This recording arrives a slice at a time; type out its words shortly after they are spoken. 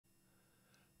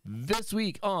This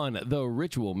week on the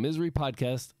Ritual Misery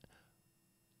Podcast,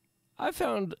 I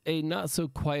found a not so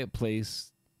quiet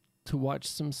place to watch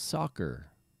some soccer.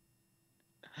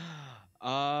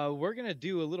 We're gonna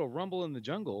do a little Rumble in the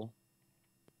Jungle.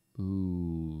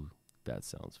 Ooh, that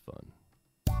sounds fun.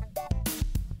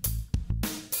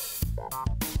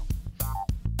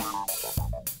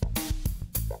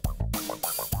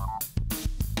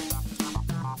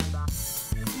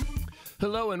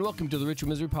 Hello and welcome to the Ritual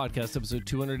Misery Podcast, episode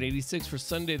 286 for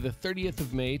Sunday, the 30th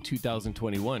of May,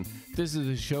 2021. This is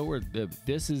the show where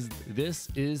This is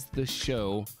the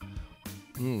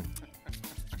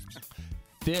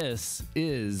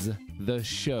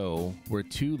show where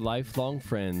two lifelong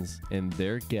friends and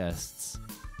their guests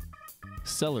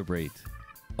celebrate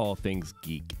all things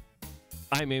geek.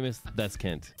 I'm Amos, that's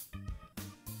Kent.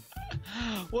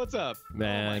 What's up?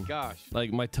 Man. Oh my gosh.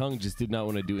 Like, my tongue just did not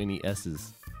want to do any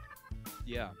S's.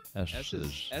 Yeah.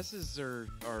 S's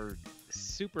are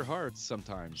super hard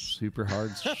sometimes. Super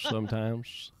hard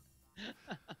sometimes.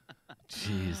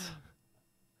 Jeez.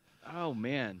 Oh,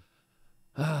 man.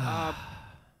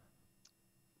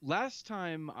 Last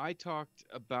time I talked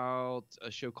about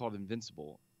a show called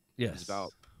Invincible. Yes. It was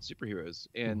about superheroes.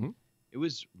 And it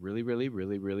was really, really,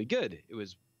 really, really good. It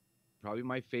was probably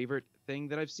my favorite thing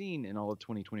that I've seen in all of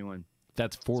 2021.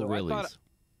 That's four reallys.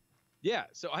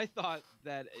 So I thought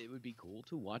that it would be cool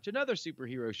to watch another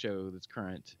superhero show that's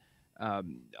current.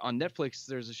 On Netflix,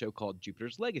 there's a show called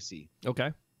Jupiter's Legacy.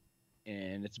 Okay.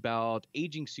 And it's about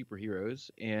aging superheroes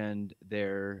and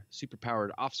their superpowered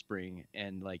offspring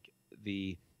and like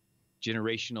the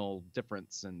generational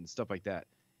difference and stuff like that.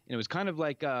 And it was kind of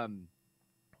like there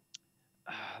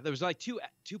was like two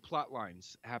plot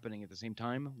lines happening at the same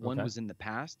time. One was in the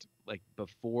past, like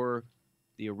before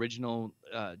the original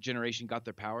generation got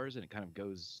their powers, and it kind of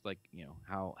goes like, you know,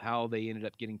 how they ended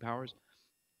up getting powers.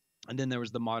 And then there was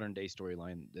the modern day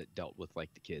storyline that dealt with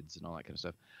like the kids and all that kind of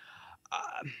stuff.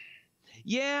 I'm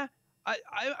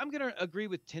going to agree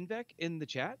with Tinvek in the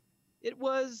chat. It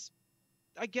was,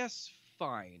 I guess,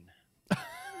 fine.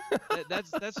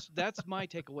 That's my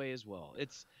takeaway as well.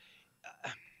 It's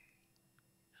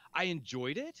I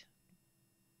enjoyed it,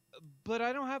 but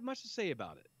I don't have much to say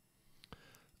about it.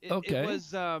 It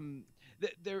was there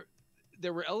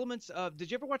were elements of. Did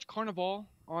you ever watch Carnival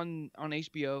on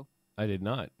HBO? I did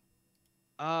not.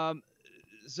 So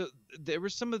there were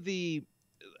some of the,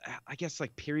 I guess,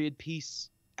 like period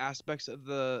piece aspects of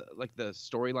the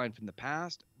storyline from the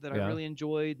past that I really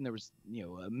enjoyed, and there was, you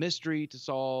know, a mystery to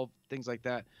solve, things like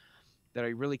that I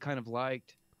really kind of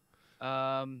liked. It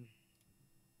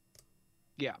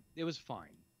was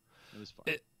fine. It was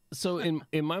fine. So in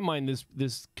my mind,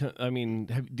 this I mean,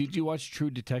 did you watch True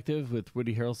Detective with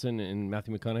Woody Harrelson and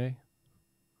Matthew McConaughey?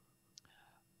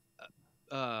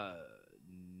 No,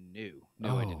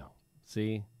 I did not.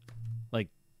 See, like,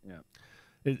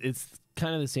 it's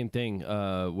kind of the same thing.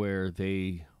 Where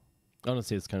I don't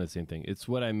say it's kind of the same thing. It's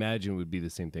what I imagine would be the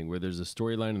same thing, where there's a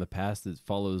storyline in the past that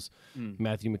follows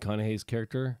Matthew McConaughey's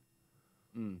character,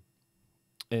 and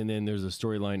then there's a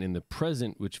storyline in the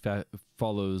present which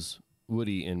follows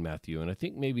Woody and Matthew, and I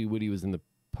think maybe Woody was in the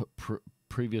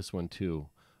previous one too.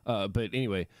 But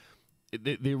anyway,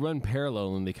 they run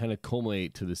parallel and they kind of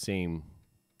culminate to the same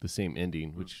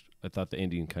ending, which I thought the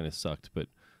ending kind of sucked, but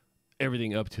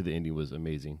everything up to the ending was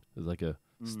amazing. It was like a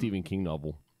Stephen King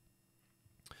novel.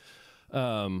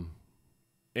 And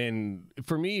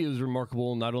for me, it was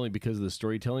remarkable not only because of the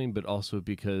storytelling, but also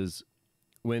because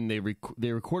when they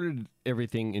recorded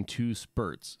everything in two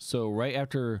spurts. So right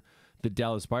after the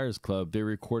Dallas Buyers Club, they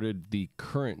recorded the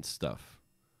current stuff.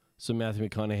 So Matthew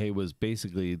McConaughey was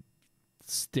basically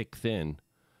stick thin,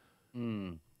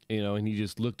 you know, and he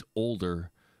just looked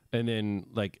older. And then,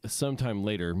 like, sometime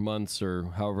later, months or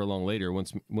however long later,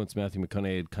 once Matthew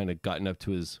McConaughey had kind of gotten up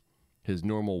to his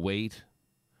normal weight,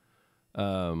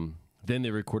 then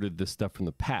they recorded the stuff from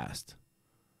the past.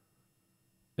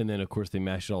 And then, of course, they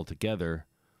mashed it all together.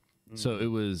 So it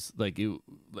was like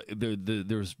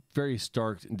there was very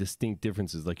stark and distinct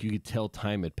differences. Like, you could tell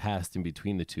time had passed in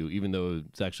between the two, even though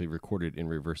it's actually recorded in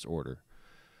reverse order.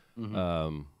 I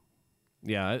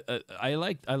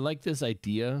like this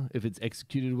idea if it's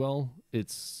executed well.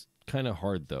 It's kind of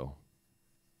hard though.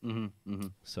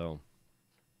 So,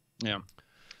 yeah.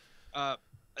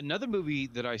 Another movie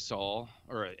that I saw,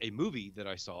 or a movie that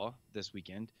I saw this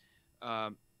weekend,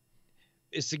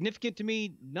 is significant to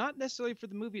me, not necessarily for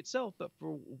the movie itself, but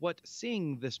for what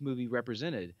seeing this movie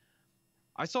represented.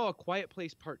 I saw A Quiet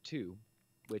Place Part 2,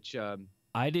 which...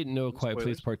 I didn't know A Quiet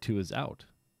Place Part 2 is out.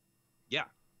 Yeah,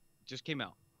 just came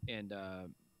out. And I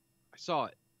saw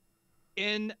it.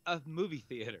 in a movie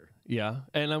theater. Yeah,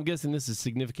 and I'm guessing this is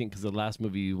significant because the last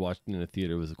movie you watched in a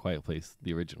theater was A Quiet Place,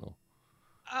 the original.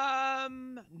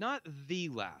 Not the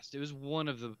last. It was one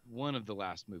of the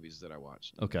last movies that I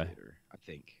watched in the Okay. theater. I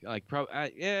think, like,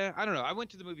 probably, yeah. I don't know. I went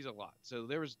to the movies a lot, so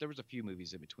there was a few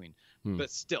movies in between,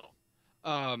 but still,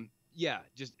 yeah.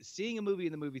 Just seeing a movie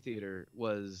in the movie theater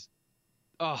was,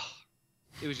 oh,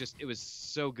 it was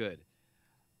so good.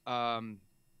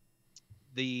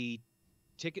 The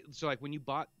ticket. So like when you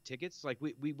bought tickets, like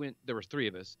we went. There were three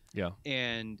of us. Yeah.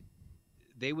 And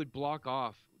they would block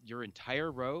off your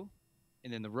entire row,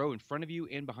 and then the row in front of you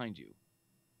and behind you.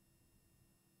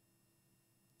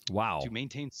 Wow. To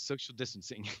maintain social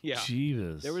distancing. Yeah.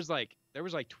 Jesus. There was like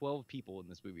 12 people in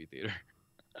this movie theater.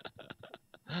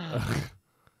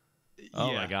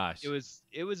 Oh my gosh. It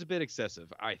was a bit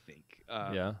excessive, I think.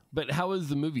 Yeah. But how was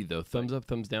the movie though? Thumbs up,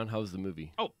 thumbs down. How was the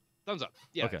movie? Oh, thumbs up.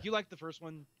 Yeah. Okay. If you like the first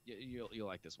one, you'll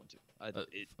like this one too. I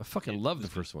fucking love the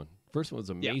first one. First one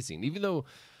was amazing. Yeah. Even though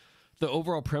the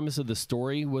overall premise of the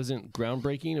story wasn't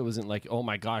groundbreaking, it wasn't like, oh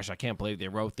my gosh, I can't believe they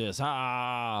wrote this.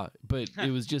 But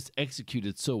it was just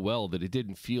executed so well that it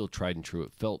didn't feel tried and true.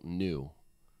 It felt new.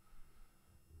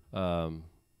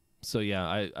 So yeah,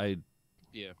 I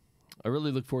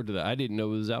really look forward to that. I didn't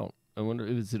know it was out. I wonder,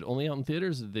 is it only out in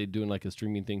theaters? Are they doing like a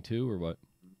streaming thing too, or what?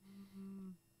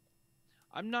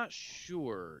 I'm not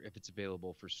sure if it's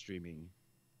available for streaming.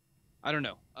 I don't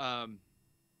know. I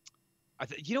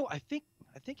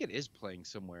think it is playing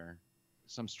somewhere,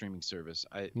 some streaming service.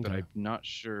 But I'm not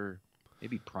sure.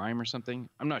 Maybe Prime or something.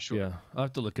 I'm not sure. Yeah, I'll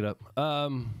have to look it up.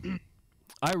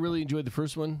 I really enjoyed the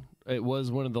first one. It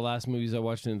was one of the last movies I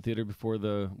watched in the theater before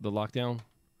the lockdown.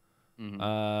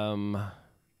 Mm-hmm.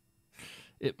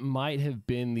 It might have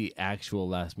been the actual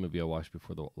last movie I watched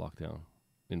before the lockdown.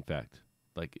 In fact,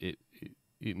 like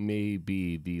it may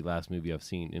be the last movie I've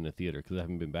seen in a theater because I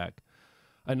haven't been back.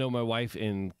 I know my wife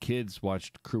and kids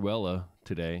watched Cruella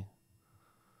today,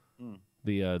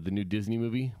 the new Disney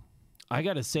movie. I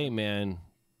gotta say, man,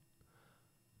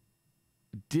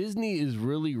 Disney is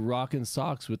really rocking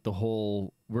socks with the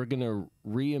whole, we're gonna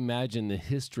reimagine the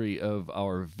history of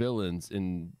our villains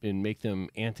and make them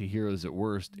anti-heroes at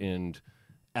worst and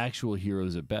actual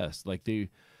heroes at best. Like they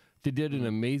did an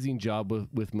amazing job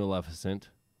with Maleficent,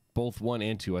 both 1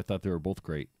 and 2. I thought they were both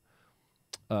great.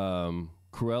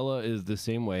 Cruella is the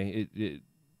same way.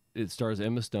 It stars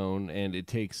Emma Stone, and it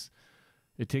takes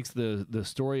the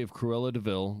story of Cruella de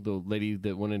Vil, the lady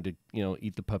that wanted to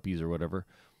eat the puppies or whatever,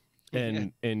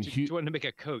 and she wanted to make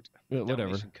a coat,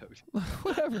 whatever coat.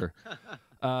 Whatever.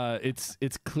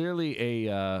 It's clearly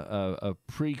a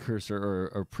precursor or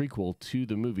a prequel to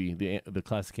the movie, the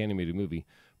classic animated movie,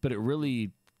 but it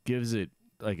really gives it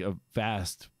like a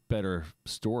vast better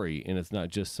story, and it's not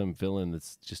just some villain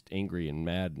that's just angry and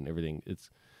mad and everything.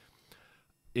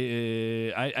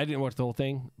 I didn't watch the whole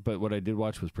thing, but what I did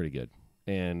watch was pretty good,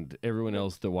 and everyone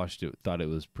else that watched it thought it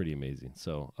was pretty amazing.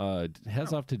 So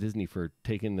hats off to Disney for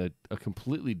taking a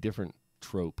completely different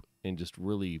trope and just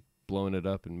really blowing it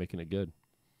up and making it good.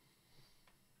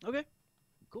 Okay,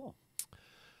 cool.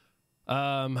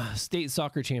 State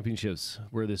soccer championships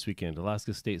were this weekend.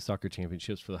 Alaska State Soccer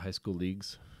Championships for the high school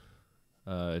leagues.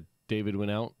 David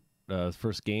went out.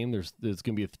 First game, there's going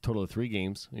to be a total of 3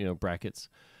 games, brackets.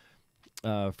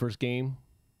 First game,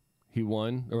 they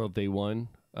won.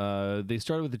 They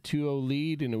started with a 2-0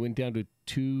 lead, and it went down to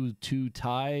 2-2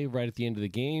 tie right at the end of the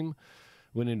game.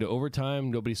 Went into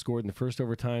overtime. Nobody scored in the first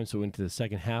overtime, so went to the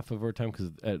second half of overtime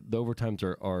because the overtimes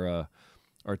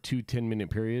are 2 10-minute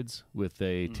periods with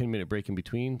a 10-minute break in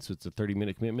between, so it's a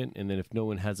 30-minute commitment. And then if no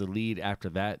one has a lead after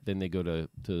that, then they go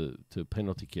to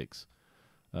penalty kicks.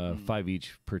 5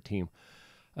 each per team.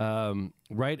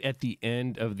 Right at the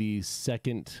end of the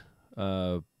second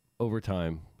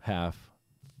overtime half,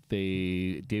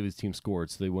 David's team scored,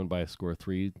 so they won by a score of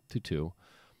 3-2.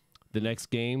 The next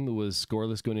game was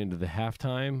scoreless going into the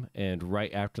halftime, and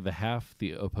right after the half,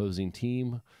 the opposing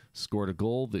team scored a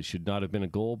goal that should not have been a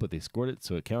goal, but they scored it,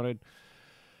 so it counted.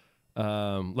 I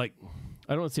don't want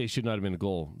to say it should not have been a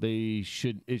goal. It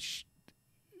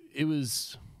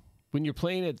was. When you're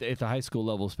playing at the high school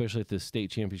level, especially at the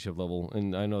state championship level,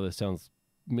 and I know that sounds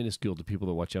minuscule to people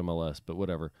that watch MLS, but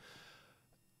whatever.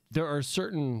 There are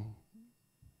certain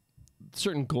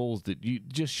goals that you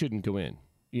just shouldn't go in.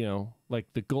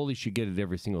 Like the goalie should get it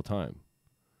every single time.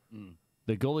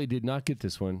 The goalie did not get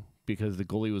this one because the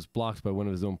goalie was blocked by one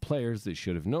of his own players that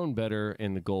should have known better,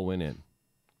 and the goal went in.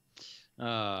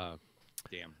 Damn.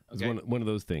 Okay. It was one of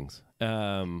those things.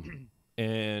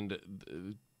 And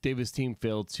Davis' team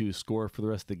failed to score for the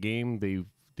rest of the game. They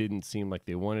didn't seem like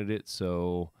they wanted it,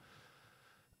 so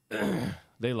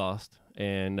they lost.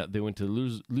 and they went to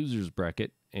the losers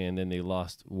bracket, and then they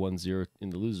lost 1-0 in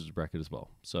the losers bracket as well.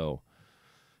 So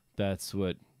that's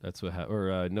what happened.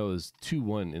 Or no, it was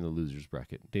 2-1 in the losers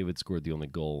bracket. David scored the only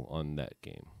goal on that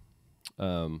game.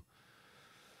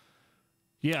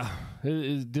 Yeah,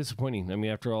 it's disappointing. I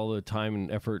mean, after all the time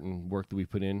and effort and work that we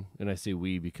put in, and I say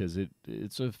we because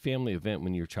it's a family event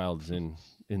when your child is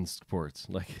in sports.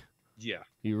 Like, Yeah.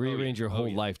 you rearrange your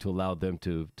whole life to allow them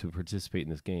to participate in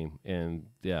this game, and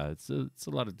yeah, it's a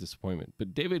lot of disappointment.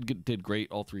 But David did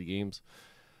great all 3 games.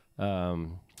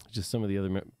 Just some of the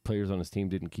other players on his team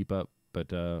didn't keep up.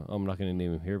 But I'm not going to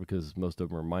name him here because most of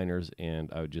them are minors,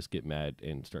 and I would just get mad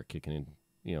and start kicking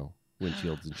in,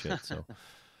 windshields and shit. So.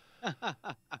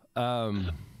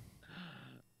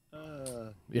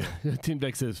 Yeah, Tim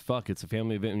Beck says, "Fuck, it's a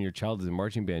family event and your child is in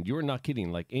marching band." You are not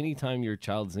kidding. Like, anytime your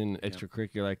child's in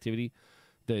extracurricular activity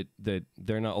that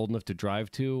they're not old enough to drive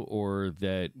to, or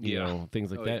that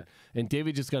things like that. Yeah. And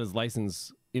David just got his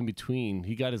license in between.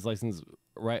 He got his license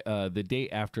right the day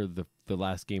after the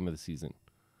last game of the season,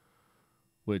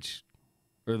 or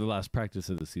the last practice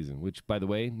of the season. Which, by the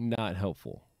way, not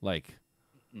helpful. Like.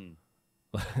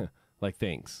 Like,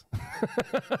 thanks.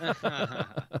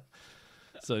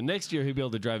 So next year he'll be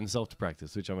able to drive himself to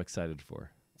practice, which I'm excited for.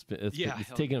 It's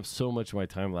taken up so much of my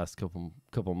time the last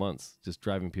couple months, just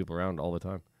driving people around all the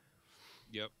time.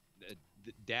 Yep,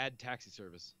 dad taxi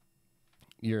service.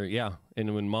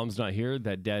 And when mom's not here,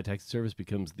 that dad taxi service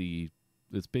becomes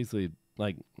it's basically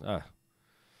like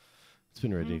it's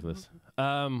been ridiculous.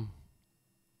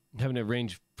 Having to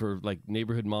arrange for like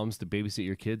neighborhood moms to babysit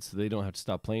your kids so they don't have to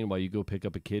stop playing while you go pick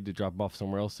up a kid to drop him off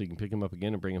somewhere else so you can pick him up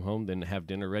again and bring him home, then have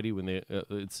dinner ready when they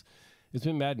it's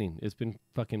been maddening. It's been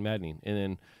fucking maddening. And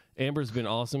then Amber's been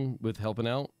awesome with helping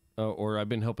out, or I've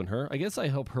been helping her. I guess I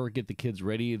help her get the kids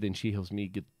ready, then she helps me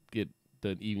get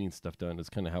the evening stuff done. That's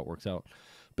kind of how it works out.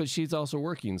 But she's also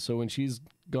working, so when she's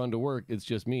gone to work, it's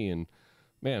just me. And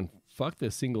man, fuck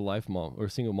this single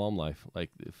mom life. Like,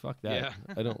 fuck that.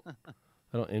 Yeah.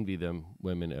 I don't envy them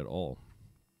women at all.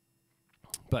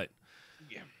 But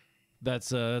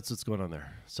that's what's going on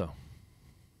there. So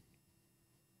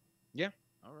yeah,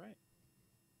 all right.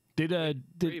 Did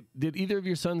either of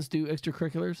your sons do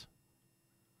extracurriculars?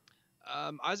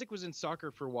 Isaac was in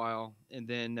soccer for a while, and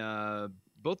then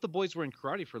both the boys were in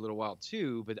karate for a little while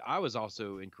too. But I was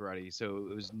also in karate, so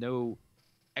it was no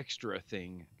extra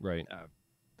thing. Right.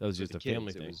 That was just a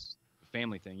family thing. It was a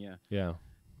family thing. Yeah. Yeah.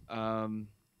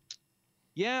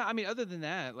 Yeah, I mean, other than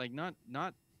that, like not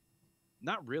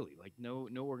really. Like no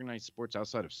organized sports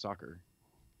outside of soccer.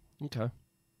 Okay.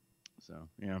 So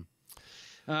yeah,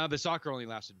 but soccer only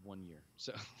lasted 1 year.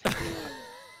 So,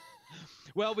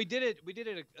 well, we did it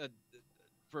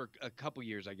for a couple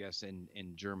years, I guess, in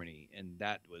Germany, and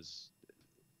that was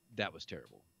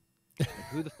terrible. Like,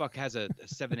 who the fuck has a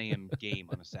 7 a.m. game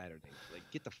on a Saturday? Like,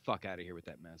 get the fuck out of here with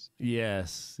that mess.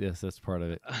 Yes, that's part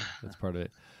of it. That's part of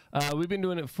it. We've been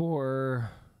doing it for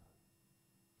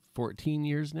 14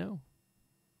 years now.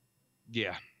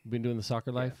 Yeah. We've been doing the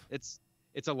soccer life. It's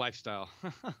a lifestyle.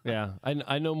 Yeah,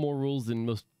 I know more rules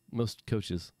than most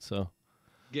coaches. So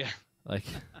yeah, like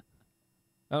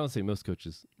I don't say most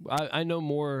coaches. I know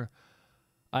more.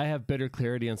 I have better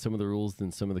clarity on some of the rules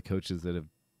than some of the coaches that have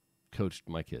coached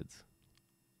my kids.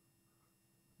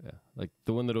 Yeah, like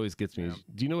the one that always gets me.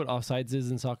 Do you know what offsides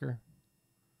is in soccer?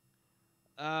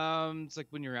 It's like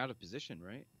when you're out of position,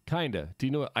 right? Kinda. Do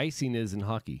you know what icing is in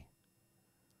hockey?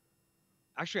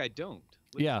 Actually, I don't.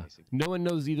 What yeah, no one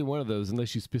knows either one of those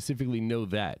unless you specifically know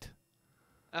that.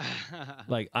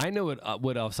 Like, I know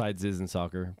what offsides is in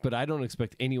soccer, but I don't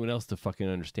expect anyone else to fucking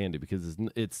understand it because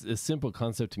it's a simple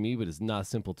concept to me, but it's not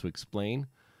simple to explain.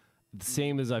 The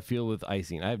same as I feel with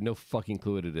icing. I have no fucking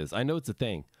clue what it is. I know it's a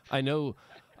thing. I know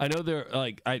they're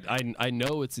like I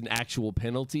know it's an actual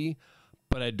penalty,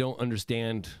 but I don't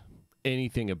understand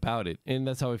anything about it. And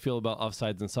that's how I feel about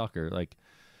offsides in soccer. Like,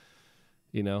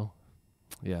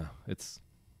 yeah, it's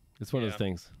one of those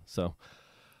things. So,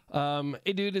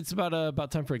 hey, dude, it's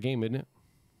about time for a game, isn't it?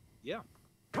 Yeah.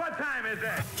 What time is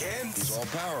it? Ken, he's all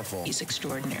powerful. He's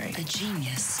extraordinary. A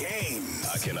genius. Game.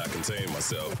 I cannot contain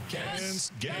myself.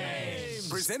 Ken's Game.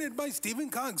 Presented by Stephen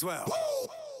Cogswell.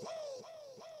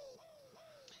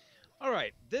 All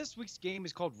right. This week's game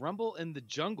is called Rumble in the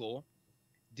Jungle.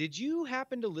 Did you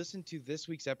happen to listen to this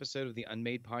week's episode of the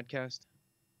Unmade podcast?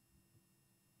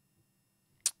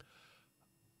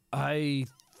 I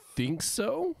think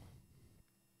so.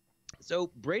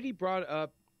 So Brady brought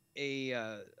up a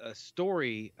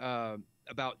story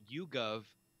about YouGov,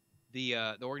 the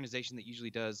organization that usually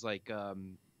does like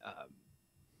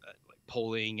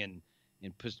polling and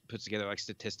puts together like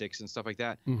statistics and stuff like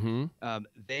that. Mm-hmm.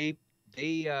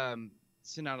 they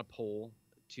sent out a poll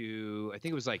to, I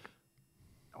think it was like,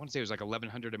 I want to say it was like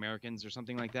 1,100 Americans or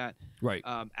something like that, Right.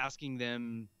 asking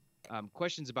them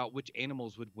questions about which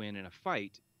animals would win in a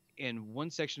fight. And one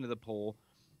section of the poll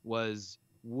was,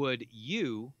 would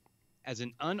you, as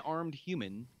an unarmed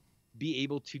human, be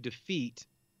able to defeat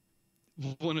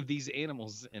one of these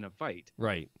animals in a fight?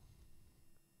 Right.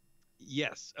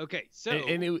 Yes. Okay. So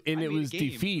And I it made a was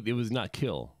game. defeat. It was not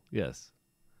kill. Yes.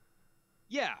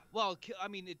 Yeah. Well, I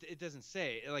mean, it doesn't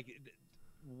say, like,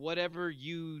 whatever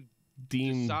you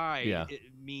Deem. decide, Yeah. it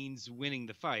means winning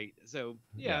the fight. So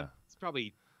Yeah. it's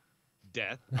probably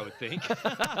death, I would think.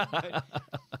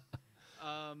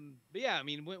 but yeah, I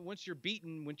mean, once you're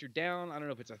beaten, once you're down, I don't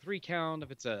know if it's a 3 count,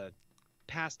 if it's a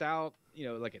passed out,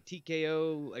 like a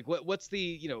TKO, like what's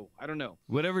the, I don't know.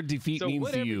 Whatever defeat So means to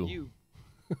whatever you.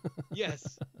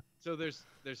 Yes. So there's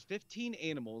 15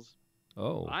 animals.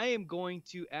 Oh. I am going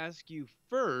to ask you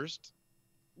first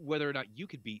whether or not you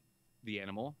could beat the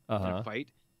animal in a fight.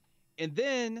 And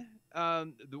then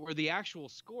where the actual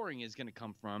scoring is going to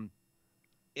come from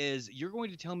is you're going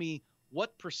to tell me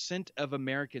what % of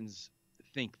Americans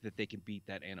think that they can beat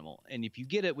that animal. And if you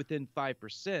get it within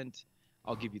 5%,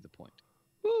 I'll give you the point.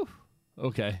 Whew.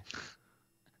 Okay.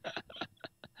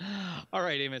 All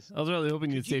right, Amos. I was really hoping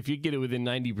you'd say if you get it within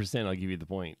 90%, I'll give you the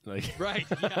point. Like. Right.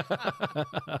 Yeah.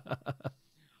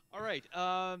 All right.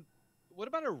 What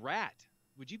about a rat?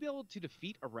 Would you be able to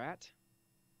defeat a rat?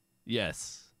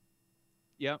 Yes.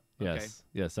 Yep. Yes. Okay.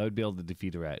 Yes. I would be able to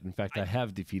defeat a rat. In fact, I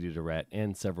have defeated a rat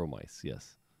and several mice.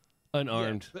 Yes.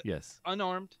 Unarmed. but- Yes.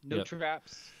 Unarmed, no Yep.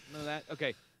 traps, none of that.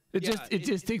 Okay. It Yeah,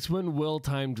 just takes one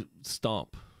well-timed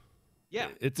stomp. Yeah.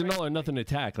 It's an all or nothing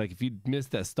attack. Like if you miss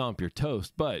that stomp, you're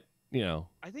toast. But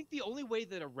I think the only way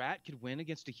that a rat could win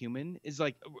against a human is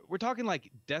like we're talking like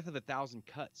death of 1,000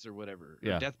 cuts or whatever, or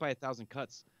Yeah. death by 1,000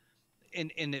 cuts.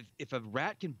 And if a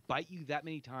rat can bite you that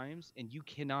many times and you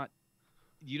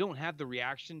don't have the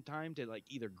reaction time to like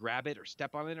either grab it or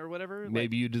step on it or whatever.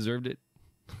 maybe you deserved it.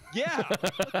 Yeah. What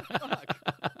the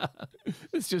fuck?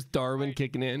 It's just Darwin Right.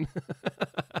 kicking in.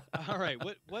 All right.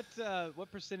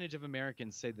 What percentage of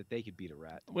Americans say that they could beat a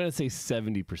rat? I'm gonna say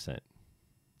 70%.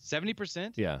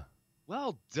 70%? Yeah.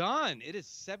 Well done. It is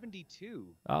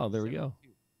 72. Oh, there we go.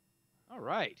 72. All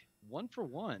right. 1 for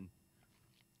 1.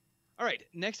 All right.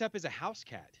 Next up is a house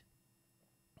cat.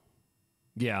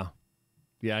 Yeah.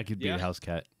 Yeah, I could be Yeah? a house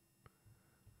cat.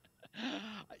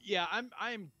 Yeah,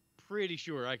 I'm pretty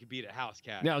sure I could beat a house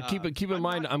cat. Now keep in I'm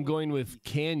mind not I'm going to with beat-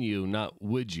 can you, not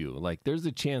would you. Like there's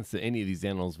a chance that any of these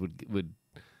animals would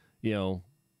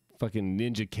fucking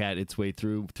ninja cat its way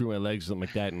through my legs or something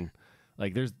like that, and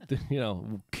like there's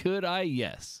could I?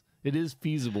 Yes. It is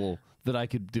feasible that I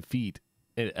could defeat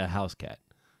a house cat.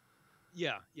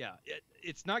 Yeah.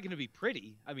 It's not going to be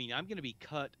pretty. I mean, I'm going to be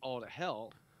cut all to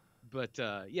hell. But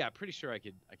yeah, pretty sure I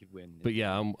could win. But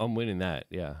yeah, I'm winning that.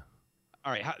 Yeah.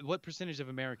 All right. What percentage of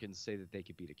Americans say that they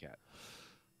could beat a cat?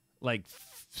 Like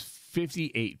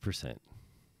 58%.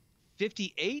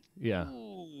 58? Yeah.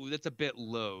 Ooh, that's a bit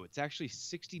low. It's actually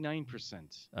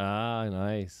 69%. Ah,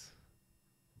 nice.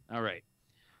 All right.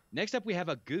 Next up, we have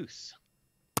a goose.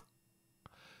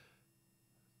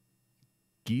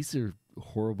 Geese are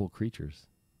horrible creatures.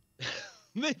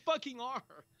 They fucking are.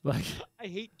 Like I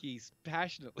hate geese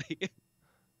passionately.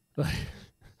 like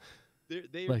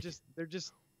they're Like-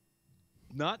 just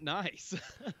not nice.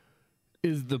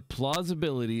 is the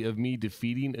plausibility of me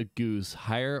defeating a goose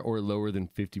higher or lower than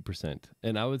 50%?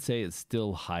 And I would say it's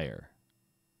still higher.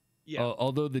 Yeah.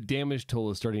 Although the damage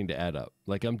toll is starting to add up.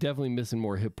 Like I'm definitely missing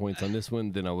more hit points on this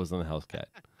one than I was on the house cat.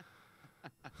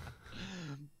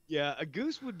 Yeah, a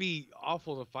goose would be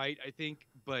awful to fight, I think,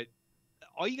 but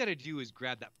all you got to do is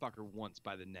grab that fucker once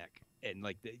by the neck, and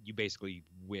like you basically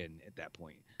win at that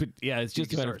point. But yeah, it's You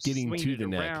just a can matter of start getting swinging to it the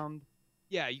neck. around.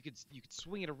 Yeah, you could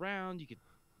swing it around. You could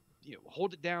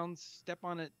hold it down, step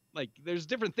on it. Like there's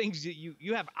different things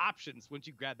you have options once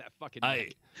you grab that fucking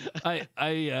neck.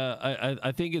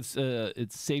 I think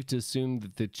it's safe to assume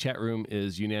that the chat room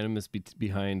is unanimous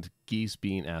behind geese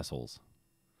being assholes.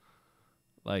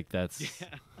 Like that's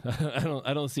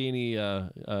I don't see any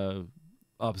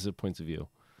opposite points of view.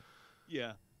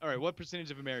 Yeah. All right. What percentage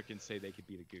of Americans say they could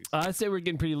beat a goose? I'd say we're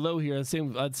getting pretty low here. I'd say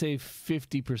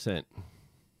 50%.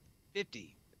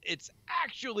 50. It's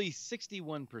actually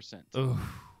 61%. Oh,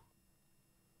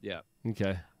 Yeah.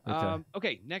 okay.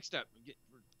 Okay. Next up,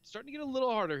 we're starting to get a little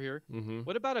harder here. Mm-hmm.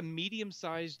 What about a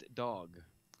medium-sized dog?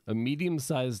 A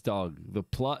medium-sized dog. The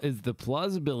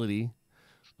plausibility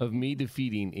of me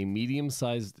defeating a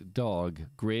medium-sized dog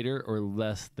greater or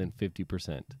less than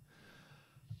 50%?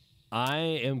 I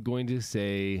am going to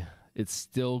say it's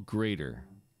still greater.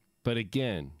 But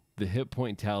again, the hit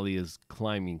point tally is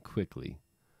climbing quickly.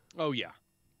 Oh yeah.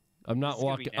 I'm not It's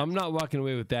gonna be walking. I'm not walking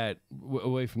away with that.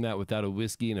 Away from that without a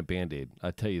whiskey and a Band-Aid.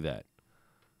 I tell you that.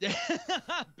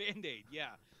 Band-Aid, yeah,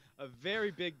 a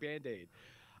very big Band-Aid.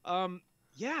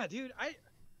 Yeah, dude,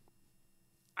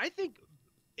 I think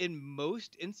in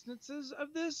most instances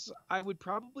of this, I would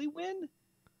probably win.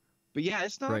 But yeah,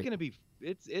 it's not Right. gonna be.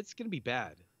 It's gonna be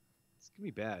bad. It's gonna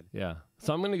be bad. Yeah.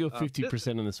 So I'm going to go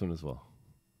 50% on this one as well.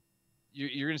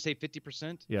 You're gonna say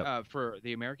 50%? Yep. For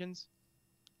the Americans.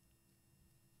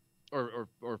 Or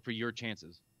for your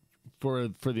chances. For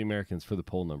the Americans, for the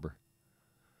poll number.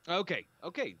 Okay.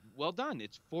 Well done.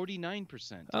 It's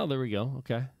 49%. Oh, there we go.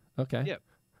 Okay. Yeah.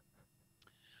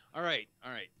 All right.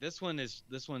 This one is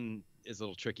a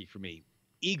little tricky for me.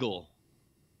 Eagle.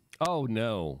 Oh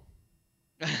no.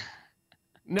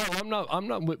 No, I'm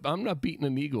not beating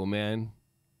an eagle, man.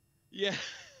 Yeah.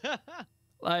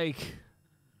 Like,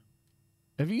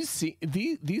 have you seen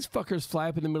these fuckers fly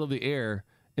up in the middle of the air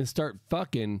and start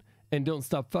fucking and don't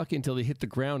stop fucking until they hit the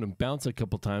ground and bounce a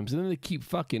couple times, and then they keep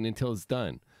fucking until it's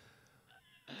done.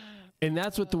 And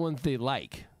that's what the ones they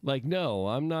like. Like, no,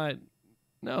 I'm not.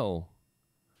 No.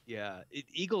 Yeah.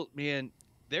 Eagle, man,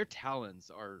 their talons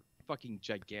are fucking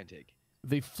gigantic.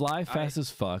 They fly fast as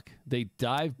fuck. They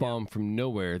dive bomb from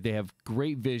nowhere. They have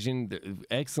great vision,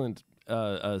 excellent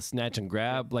snatch and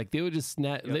grab. Like, they would just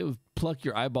snatch. They would pluck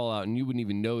your eyeball out, and you wouldn't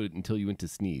even know it until you went to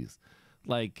sneeze.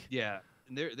 Like, Yeah.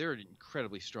 And they're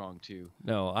incredibly strong too.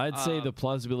 no, I'd say the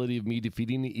plausibility of me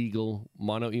defeating the eagle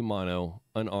mano a mano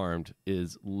unarmed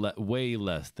is way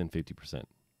less than 50%.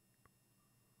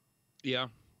 Yeah.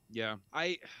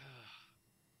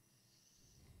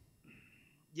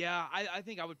 I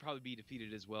think I would probably be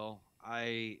defeated as well.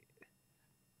 I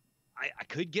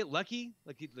could get lucky,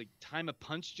 like time a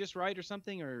punch just right or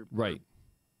something, or Right.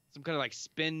 some kind of like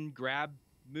spin grab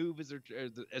move as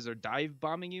they're dive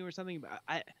bombing you or something.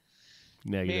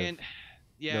 Negative. Man,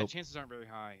 yeah, Nope. chances aren't very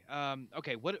high.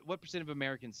 Okay, what percent of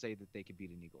Americans say that they could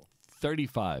beat an eagle?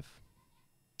 35.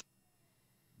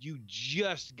 You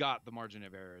just got the margin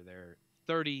of error there.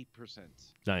 30%.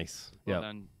 Nice. Well Yeah.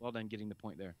 done. Well done getting the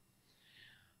point there.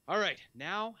 All right.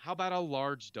 Now, how about a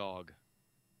large dog?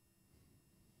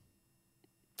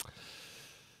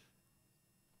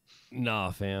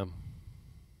 Nah, fam.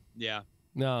 Yeah.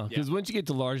 No, because once you get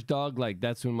to large dog, like,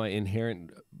 that's when my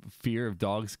inherent fear of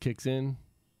dogs kicks in.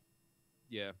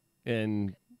 Yeah.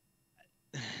 And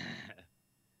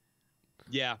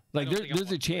Yeah. like,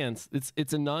 there's a chance.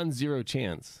 It's a non-zero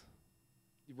chance,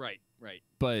 Right.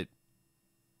 but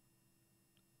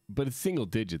it's single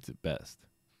digits at best.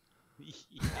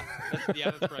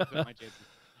 That's where I put my chances.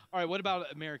 All right. What about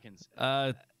Americans?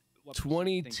 What percent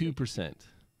think they- 22%.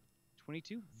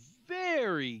 22?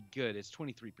 Very good. It's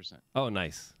 23%. Oh,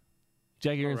 nice.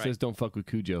 Jackie Aaron All right. says, "Don't fuck with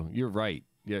Cujo." You're right.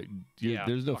 Yeah, Yeah,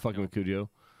 there's no fuck fucking no. with Cujo.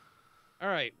 All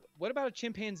right. What about a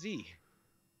chimpanzee?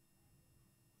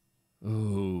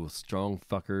 Ooh, strong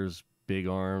fuckers, big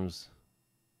arms.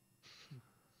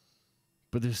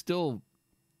 But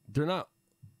they're not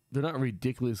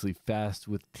ridiculously fast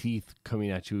with teeth coming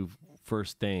at you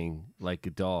first thing like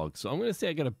a dog. So I'm gonna say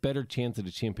I got a better chance at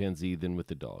a chimpanzee than with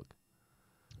the dog.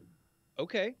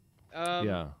 Okay.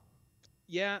 Yeah.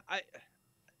 Yeah.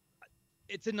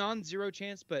 It's a non-zero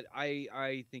chance, but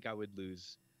I think I would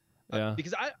lose. Yeah.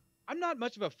 Because I'm not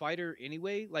much of a fighter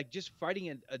anyway. Like, just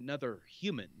fighting another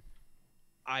human,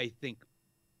 I think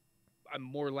I'm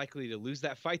more likely to lose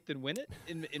that fight than win it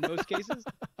in most cases.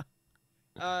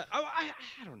 I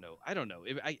don't know.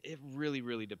 It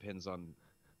really depends on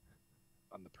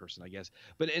the person, I guess.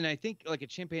 But I think like a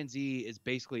chimpanzee is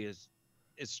basically as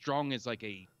strong as like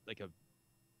an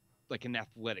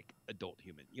athletic adult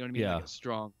human. You know what I mean? Yeah. Like a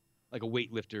strong, like a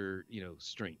weightlifter,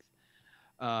 strength.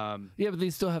 Yeah, but they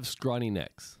still have scrawny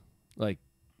necks. Like,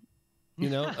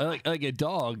 like a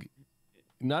dog.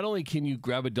 Not only can you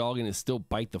grab a dog and it still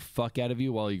bite the fuck out of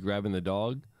you while you're grabbing the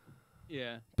dog,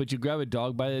 Yeah. but you grab a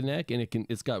dog by the neck and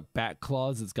it's got back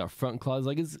claws, it's got front claws.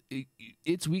 Like,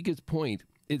 its weakest point,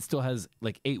 it still has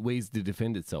like 8 ways to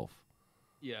defend itself.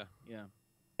 Yeah.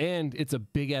 And it's a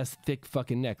big ass thick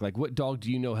fucking neck. Like, what dog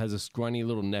do you know has a scrawny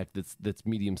little neck that's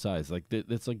medium sized? Like,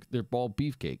 that's like their bald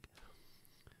beefcake.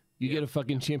 You get a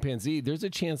fucking chimpanzee, there's a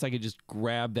chance I could just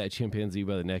grab that chimpanzee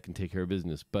by the neck and take care of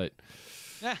business, but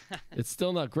it's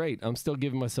still not great. I'm still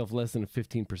giving myself less than a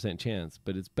 15% chance,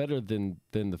 but it's better than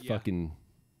the fucking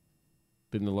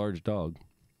than the large dog.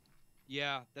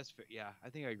 Yeah, that's fair. Yeah,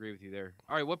 I think I agree with you there.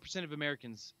 All right, what percent of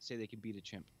Americans say they can beat a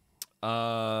chimp?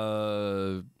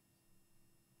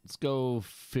 Let's go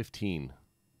 15.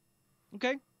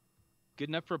 Okay. Good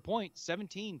enough for a point.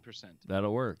 17%.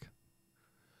 That'll work.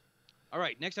 All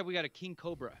right, next up we got a king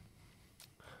cobra.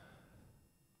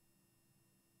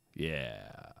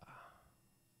 Yeah.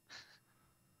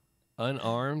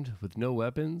 Unarmed with no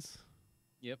weapons.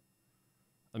 Yep.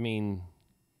 I mean,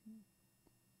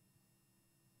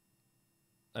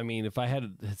 if I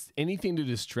had anything to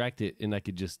distract it, and I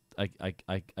could just, I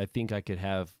think I could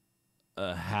have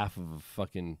a half of a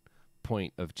fucking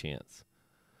point of chance.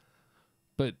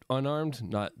 But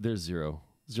unarmed, there's zero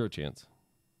chance.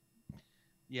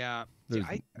 Yeah.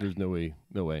 There's no way.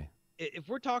 If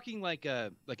we're talking like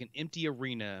an empty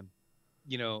arena,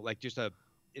 like just an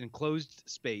enclosed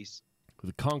space with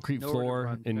a concrete nowhere to floor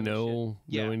run and kind of no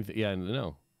shit. anything. Yeah,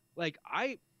 no. Like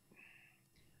I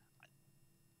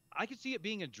could see it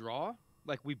being a draw,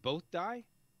 like we both die.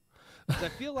 'Cause I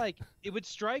feel like it would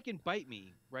strike and bite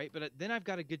me, right? But then I've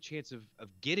got a good chance of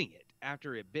getting it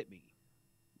after it bit me.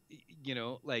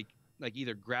 Like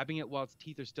either grabbing it while its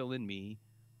teeth are still in me,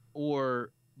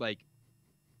 or like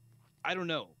I don't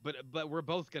know, but we're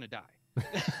both gonna die.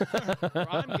 Or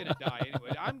I'm gonna die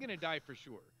anyway. I'm gonna die for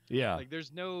sure. Yeah. Like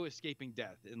there's no escaping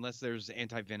death unless there's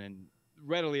anti-venom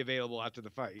readily available after the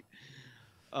fight.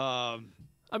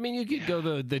 You could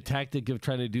go the tactic of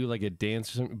trying to do like a dance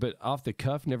or something, but off the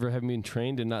cuff, never having been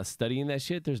trained and not studying that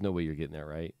shit, there's no way you're getting that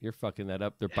right. You're fucking that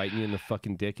up. They're biting you in the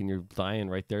fucking dick and you're dying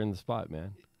right there in the spot,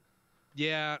 man.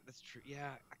 Yeah, that's true.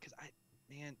 Yeah, because I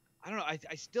don't know.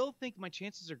 I still think my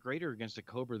chances are greater against a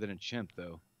cobra than a chimp,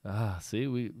 though. See,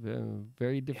 we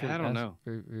very different. Yeah, I don't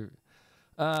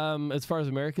know. As far as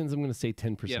Americans, I'm going to say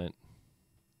 10%. Yep.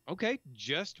 Okay,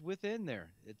 just within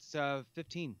there. It's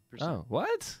 15%. Oh,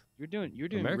 what? You're doing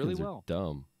Americans really are well.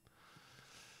 Dumb.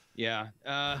 Yeah.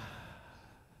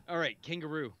 All right,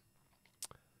 kangaroo.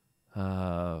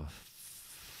 Fuck.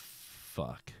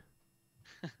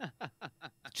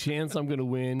 Chance I'm gonna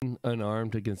win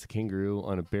unarmed against a kangaroo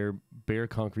on a bare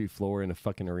concrete floor in a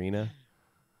fucking arena.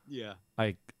 Yeah.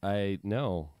 I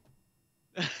know.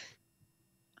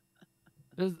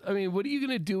 What are you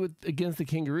gonna do against the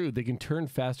kangaroo? They can turn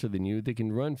faster than you. They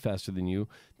can run faster than you.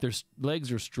 Their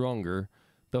legs are stronger.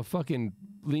 They'll fucking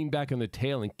lean back on the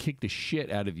tail and kick the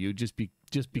shit out of you just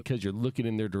because you're looking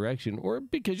in their direction or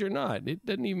because you're not. It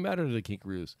doesn't even matter to the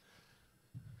kangaroos.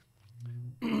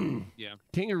 Yeah.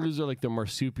 Kangaroos are like the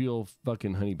marsupial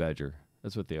fucking honey badger.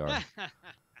 That's what they are.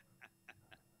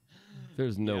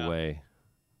 There's no way.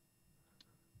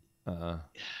 Yeah.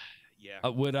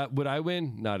 Would I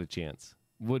win? Not a chance.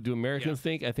 What do Americans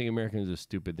think? I think Americans are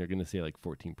stupid. They're going to say like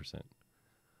 14%.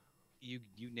 You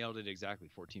nailed it exactly,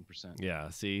 14%. Yeah,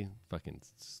 see? Fucking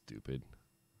stupid.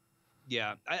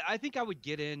 Yeah, I think I would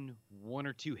get in one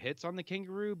or two hits on the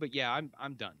kangaroo, but yeah,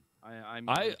 I'm done.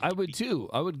 I would too.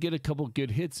 I would get a couple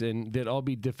good hits in that all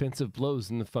be defensive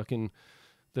blows, and the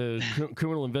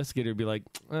criminal investigator would be like,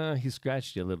 he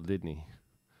scratched you a little, didn't he?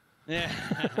 Yeah.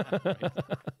 Right.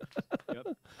 Yep.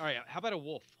 All right. How about a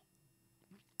wolf?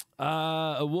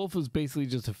 A wolf is basically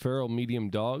just a feral medium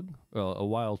dog,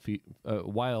 well, a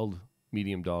wild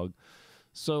medium dog.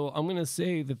 So I'm gonna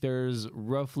say that there's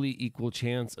roughly equal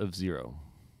chance of 0.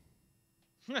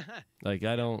 Like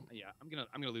I don't. Yeah, I'm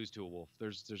gonna lose to a wolf.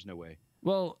 There's no way.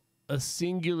 Well, a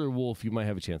singular wolf, you might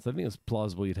have a chance. I think it's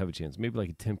plausible you'd have a chance, maybe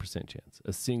like a 10% chance.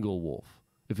 A single wolf.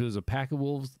 If it was a pack of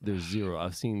wolves, there's 0.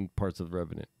 I've seen parts of The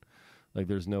Revenant. Like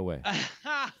there's no way. It's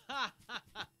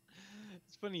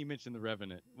funny you mentioned The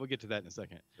Revenant. We'll get to that in a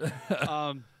second.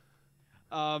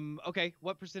 Okay.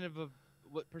 What percent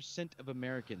of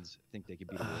Americans think they could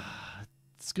beat a wolf?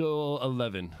 Let's go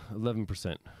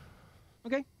 11%.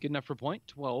 Okay, good enough for a point.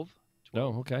 12.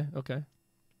 Oh, okay.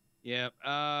 Yeah.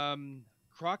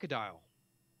 Crocodile.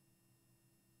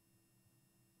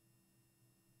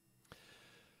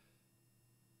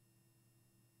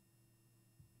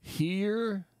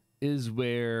 Here is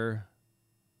where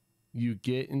you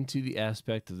get into the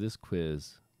aspect of this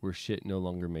quiz where shit no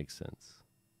longer makes sense.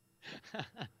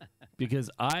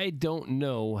 Because I don't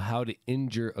know how to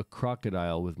injure a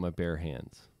crocodile with my bare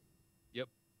hands. Yep.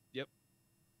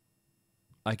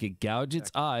 I could gouge its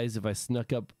eyes if I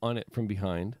snuck up on it from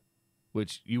behind,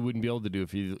 which you wouldn't be able to do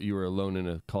if you were alone in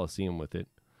a coliseum with it.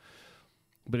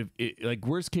 But if it, like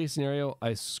worst case scenario,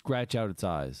 I scratch out its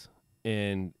eyes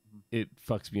and it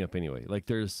fucks me up anyway. Like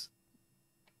there's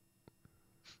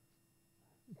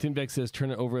Tim Beck says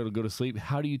turn it over, it'll go to sleep.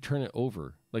 How do you turn it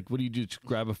over? Like what do you do? Just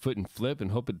grab a foot and flip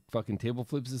and hope it fucking table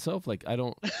flips itself? Like I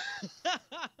don't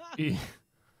you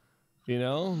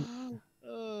know?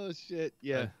 Oh shit.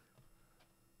 Yeah.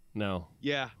 No.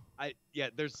 Yeah.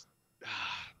 There's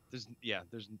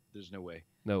no way.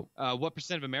 No. What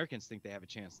percent of Americans think they have a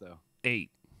chance though?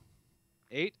 8.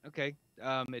 8? Okay.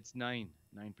 It's 9%.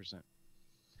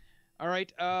 All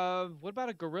right. What about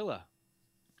a gorilla?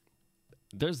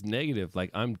 There's negative.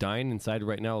 Like, I'm dying inside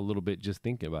right now a little bit just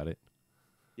thinking about it.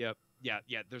 Yep. Yeah.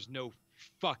 There's no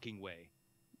fucking way.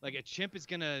 Like, a chimp is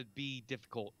gonna be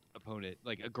difficult opponent.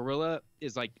 Like, a gorilla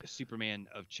is like a Superman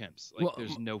of chimps. Like,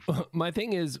 there's no. My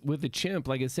thing is with a chimp,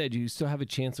 like I said, you still have a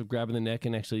chance of grabbing the neck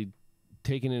and actually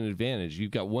taking an advantage.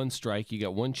 You've got one strike, you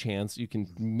got one chance, you can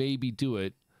maybe do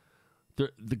it.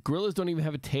 The gorillas don't even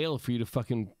have a tail for you to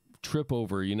fucking trip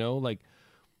over, you know? Like,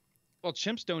 well,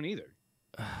 chimps don't either.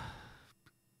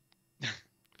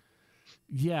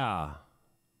 Yeah,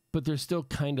 but they're still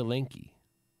kind of lanky.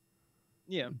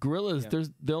 Yeah. Gorillas, there's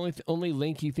the only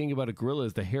lanky thing about a gorilla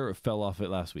is the hair that fell off it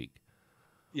last week.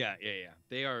 Yeah.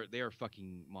 They are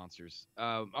fucking monsters.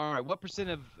 All right. What percent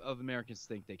of Americans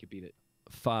think they could beat it?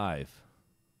 5.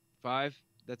 5.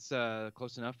 That's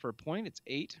close enough for a point. It's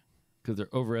 8. Because they're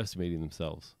overestimating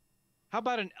themselves. How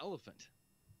about an elephant?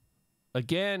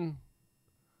 Again.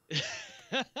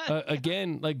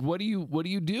 Again, like, what do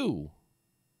you do?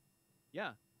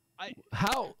 Yeah.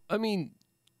 I mean,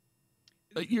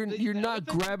 you're not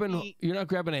grabbing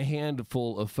a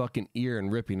handful of fucking ear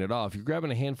and ripping it off. You're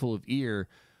grabbing a handful of ear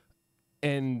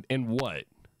and what?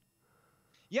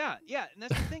 Yeah, and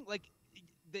that's the thing. Like,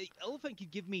 the elephant could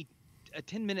give me a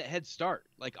 10-minute head start.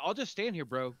 Like, I'll just stand here,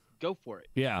 bro. Go for it.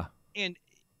 Yeah. And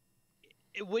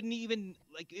it wouldn't even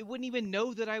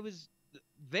know that I was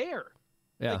there.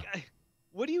 Yeah. Like,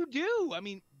 what do you do? I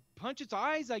mean, punch its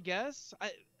eyes, I guess.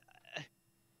 I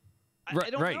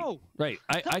don't know. Right.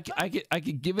 I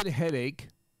could give it a headache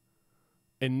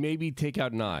and maybe take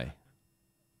out an eye.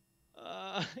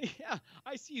 Yeah.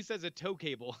 I see you says a tow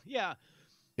cable. Yeah.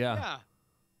 Yeah.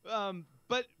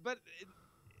 But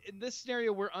in this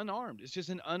scenario, we're unarmed. It's just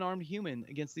an unarmed human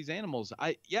against these animals.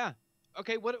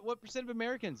 Okay. What percent of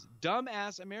Americans,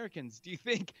 dumbass Americans, do you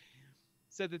think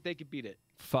said that they could beat it?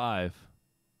 5.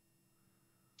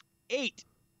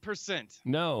 8%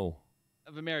 No.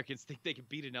 of Americans think they could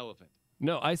beat an elephant.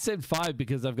 No, I said 5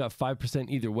 because I've got 5%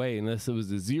 either way. Unless it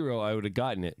was a 0, I would have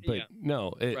gotten it. But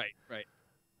no, right.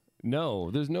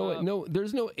 No, there's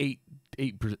there's no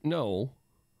 8%. No.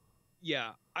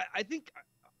 Yeah, I think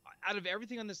out of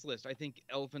everything on this list, I think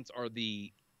elephants are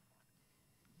the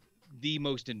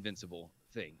most invincible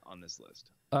thing on this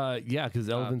list. Yeah, because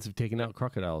elephants have taken out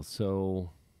crocodiles. So,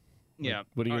 yeah.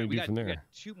 What are you going to do from there?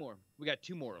 We got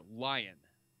two more. Lion.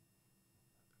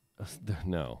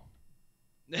 No.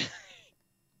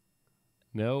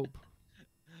 Nope.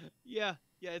 Yeah,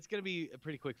 it's gonna be a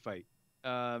pretty quick fight.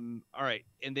 All right,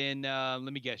 and then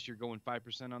let me guess, you're going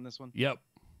 5% on this one. Yep.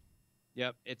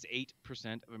 It's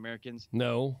 8% of Americans.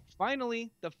 No.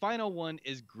 Finally, the final one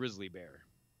is grizzly bear.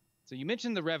 So you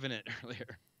mentioned the Revenant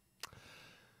earlier.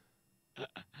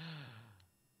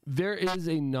 There is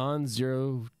a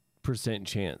non-0%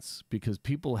 chance because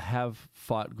people have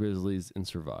fought grizzlies and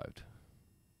survived.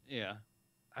 Yeah.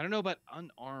 I don't know about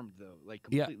unarmed though. Like,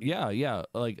 completely. Yeah.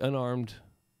 Like, unarmed,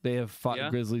 they have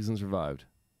fought grizzlies and survived.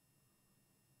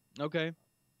 Okay.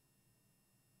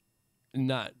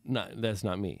 Not that's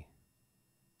not me.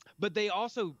 But they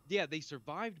also, they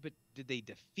survived, but did they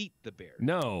defeat the bear?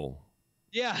 No.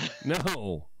 Yeah.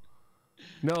 No,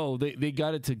 they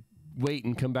got it to wait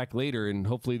and come back later, and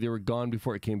hopefully they were gone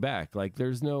before it came back. Like,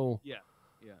 there's no. Yeah.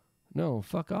 No,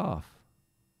 fuck off.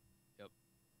 Yep.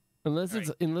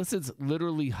 Unless it's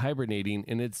literally hibernating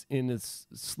and it's in its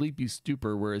sleepy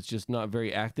stupor where it's just not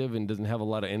very active and doesn't have a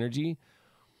lot of energy.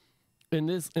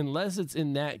 Unless it's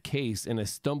in that case and I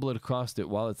stumble across it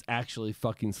while it's actually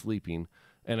fucking sleeping,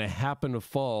 and I happen to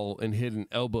fall and hit an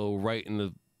elbow right in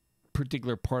the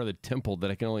particular part of the temple that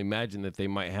I can only imagine that they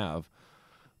might have.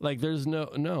 Like, there's no,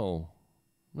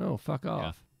 fuck off.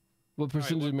 Yeah. What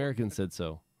percentage of Americans said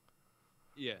so?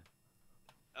 Yeah.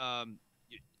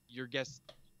 Your guess.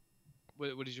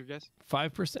 What is your guess?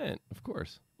 5%, of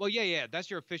course. Well, yeah.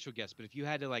 That's your official guess. But if you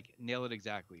had to like nail it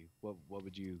exactly, what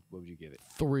would you give it?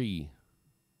 3.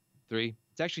 3?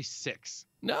 It's actually 6.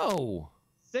 No.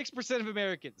 6% of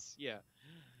Americans. Yeah.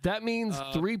 That means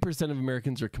 3% of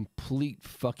Americans are complete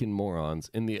fucking morons,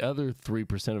 and the other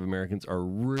 3% of Americans are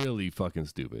really fucking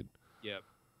stupid. Yep.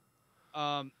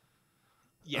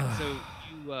 Yeah.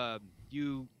 So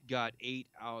you got 8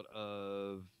 out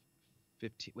of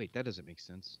 15. Wait, that doesn't make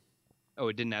sense. Oh,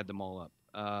 it didn't add them all up.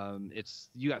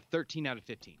 You got 13 out of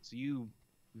 15. So you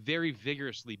very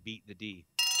vigorously beat the D.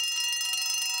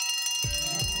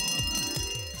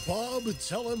 Bob,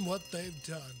 tell them what they've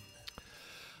done.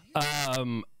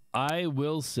 I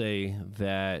will say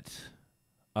that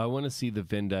I want to see the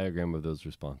Venn diagram of those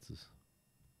responses.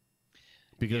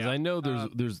 Because I know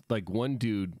there's like one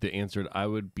dude that answered, I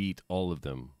would beat all of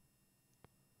them.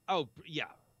 Oh, yeah.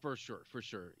 For sure, for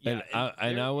sure. Yeah,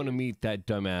 And I want to meet that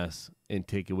dumbass and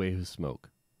take away his smoke.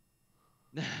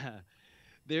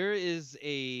 there is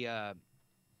a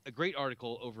great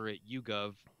article over at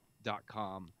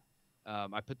YouGov.com.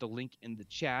 I put the link in the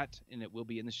chat, and it will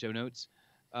be in the show notes.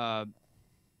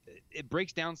 It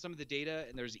breaks down some of the data,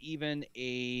 and there's even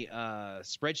a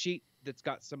spreadsheet that's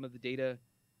got some of the data,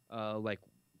 like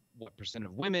what percent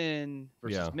of women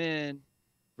versus men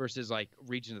versus like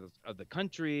region of the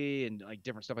country and like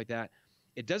different stuff like that.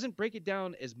 It doesn't break it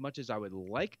down as much as I would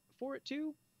like for it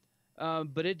to,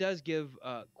 but it does give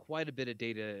quite a bit of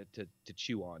data to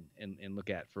chew on and look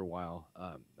at for a while.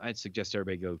 I'd suggest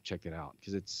everybody go check that out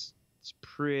because it's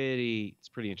pretty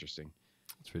interesting.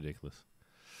 It's ridiculous.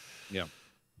 Yeah.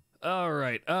 All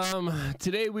right.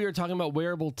 Today we are talking about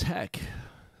wearable tech.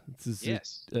 This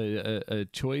is a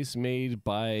choice made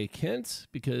by Kent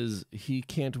because he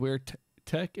can't wear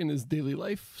tech in his daily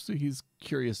life, so he's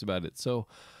curious about it. So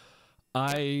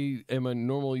I am a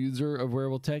normal user of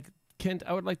wearable tech. Kent,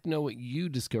 I would like to know what you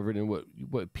discovered and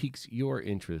what piques your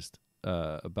interest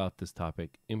about this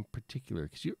topic in particular,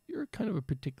 because you're kind of a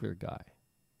particular guy.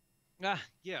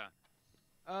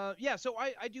 So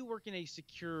I do work in a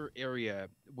secure area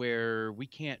where we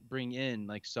can't bring in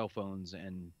like cell phones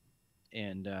and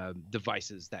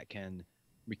devices that can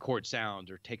record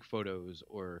sound or take photos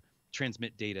or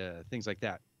transmit data, things like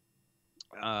that.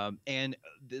 And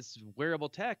this wearable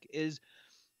tech is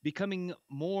becoming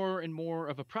more and more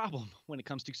of a problem when it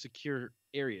comes to secure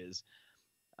areas,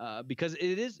 because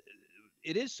it is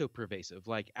so pervasive.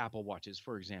 Like Apple Watches,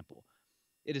 for example.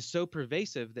 It is so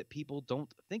pervasive that people don't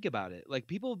think about it. Like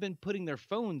people have been putting their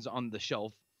phones on the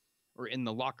shelf or in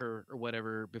the locker or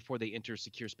whatever before they enter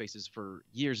secure spaces for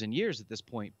years and years at this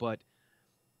point. But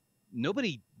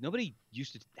nobody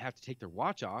used to have to take their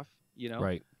watch off, you know?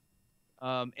 Right.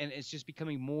 And it's just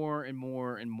becoming more and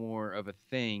more and more of a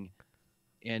thing.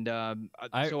 And I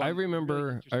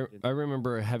remember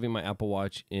having my Apple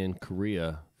Watch in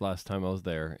Korea last time I was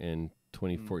there in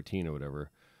 2014 or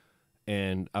whatever.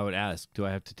 And I would ask, do I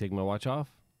have to take my watch off?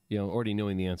 You know, already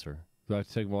knowing the answer. Do I have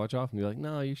to take my watch off? And be like,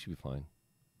 no, you should be fine.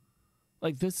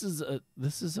 Like this is a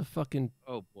fucking,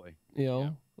 oh boy. You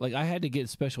know, like I had to get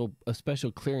a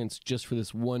special clearance just for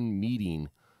this one meeting.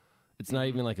 It's not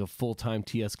even like a full-time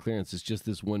TS clearance. It's just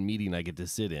this one meeting I get to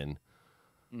sit in.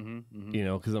 You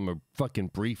know, because I'm a fucking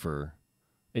briefer.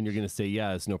 And you're going to say,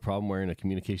 yeah, it's no problem wearing a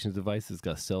communications device. It's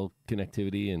got cell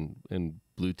connectivity and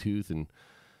Bluetooth and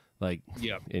like,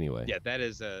 anyway. Yeah,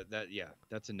 that's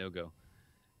a no-go.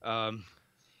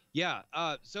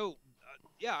 So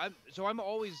I'm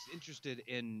always interested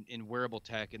in wearable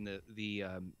tech and the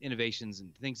innovations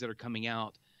and things that are coming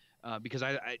out, because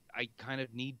I kind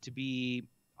of need to be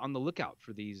on the lookout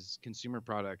for these consumer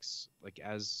products, like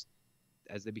as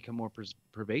they become more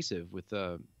pervasive with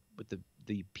the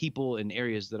people in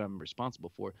areas that I'm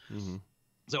responsible for.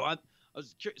 So I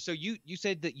was curious, so you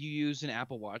said that you use an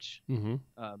Apple Watch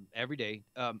every day.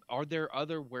 Are there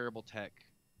other wearable tech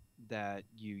that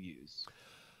you use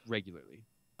regularly?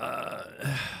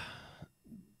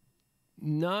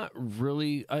 Not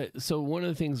really. So one of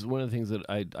the things that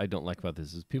I don't like about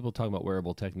this is people talk about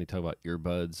wearable tech and they talk about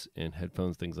earbuds and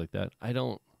headphones, things like that. I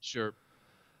don't. Sure.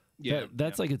 Yeah,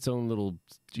 that's like its own little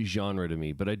genre to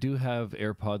me. But I do have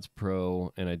AirPods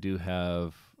Pro and I do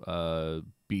have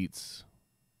Beats,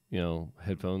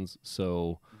 headphones.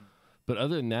 So, but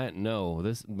other than that,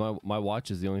 no. My watch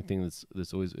is the only thing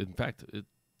that's always. In fact,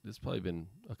 it's probably been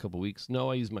a couple weeks. No,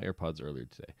 I used my AirPods earlier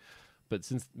today. But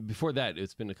since before that,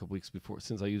 it's been a couple weeks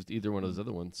since I used either one of those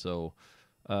other ones. So,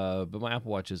 but my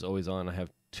Apple Watch is always on. I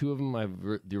have two of them. I have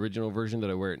the original version that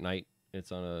I wear at night.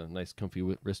 It's on a nice, comfy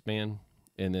wristband.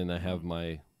 And then I have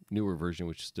my newer version,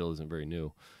 which still isn't very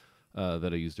new,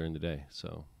 that I use during the day.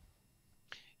 So,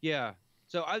 yeah.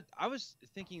 So I was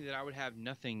thinking that I would have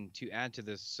nothing to add to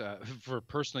this for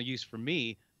personal use for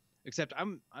me, except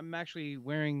I'm actually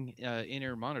wearing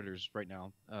in-ear monitors right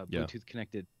now, Bluetooth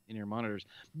connected in-ear monitors.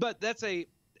 But that's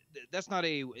not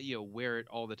a wear it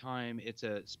all the time. It's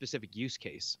a specific use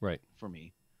case for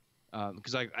me,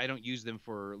 because I don't use them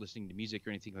for listening to music or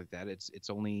anything like that. It's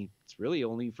really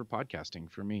only for podcasting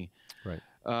for me. Right.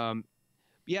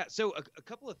 Yeah. So a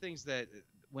couple of things that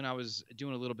when I was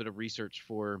doing a little bit of research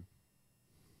for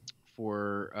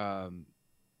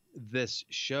this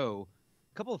show,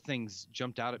 a couple of things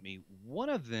jumped out at me. One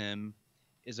of them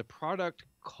is a product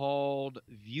called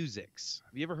Vuzix.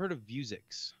 Have you ever heard of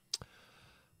Vuzix?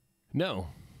 No.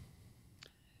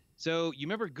 So you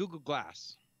remember Google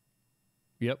Glass?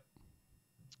 Yep.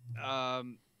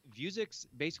 Vuzix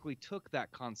basically took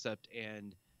that concept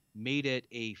and made it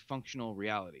a functional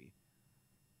reality.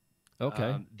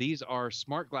 Okay. These are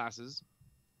smart glasses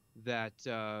that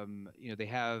they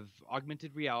have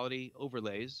augmented reality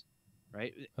overlays,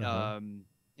 right? Uh-huh.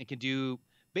 It can do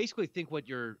basically think what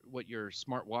your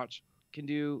smartwatch can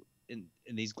do, and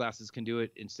these glasses can do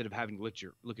it. Instead of having to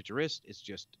look at your wrist, it's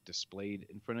just displayed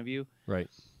in front of you. Right.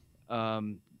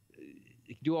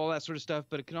 It can do all that sort of stuff,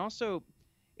 but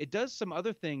it does some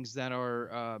other things that are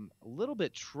a little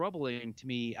bit troubling to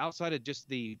me outside of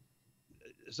just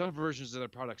some versions of their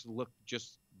products look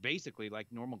just basically like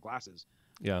normal glasses.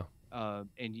 Yeah.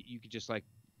 And you could just like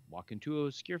walk into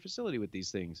a secure facility with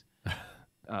these things,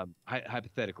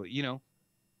 hypothetically,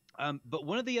 But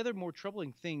one of the other more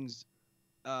troubling things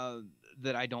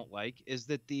that I don't like is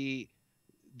that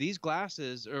these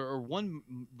glasses or one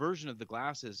version of the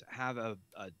glasses have a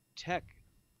tech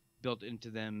built into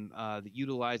them that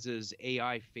utilizes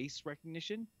AI face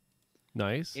recognition.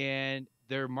 Nice. And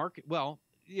their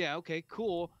yeah, okay,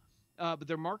 cool. But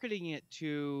they're marketing it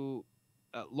to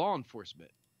law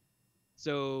enforcement,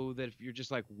 so that if you're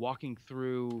just like walking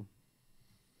through,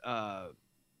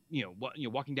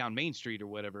 walking down Main Street or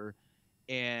whatever,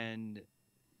 and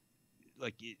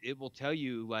like it will tell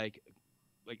you like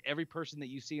every person that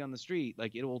you see on the street,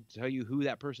 like it will tell you who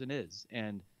that person is,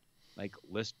 and like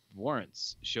list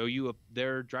warrants, show you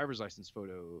their driver's license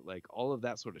photo, like all of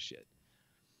that sort of shit.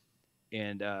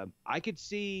 And I could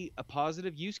see a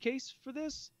positive use case for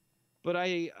this, but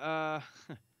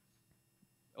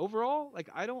overall, like,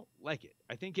 I don't like it.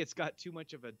 I think it's got too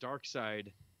much of a dark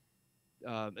side,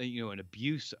 an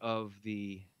abuse of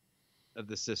the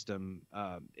system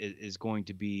is going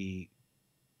to be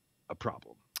a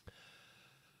problem.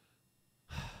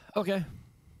 Okay.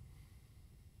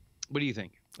 What do you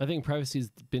think? I think privacy's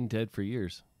been dead for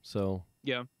years. So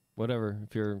Yeah. whatever.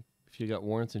 If you got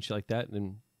warrants and shit like that,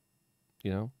 then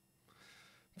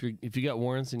if you got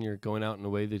warrants and you're going out in a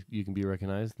way that you can be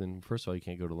recognized, then first of all you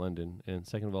can't go to London, and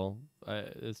second of all,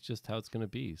 it's just how it's going to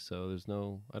be. So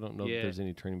I don't know if there's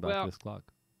any turning back to this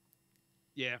clock.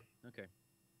 Yeah. Okay.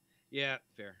 Yeah.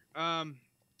 Fair.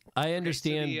 I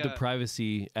understand the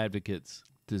privacy advocates'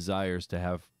 desires to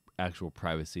have actual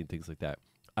privacy and things like that.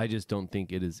 I just don't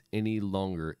think it is any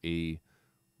longer a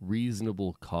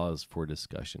reasonable cause for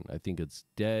discussion. I think it's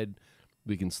dead.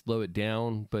 We can slow it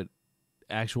down, but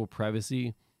actual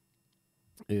privacy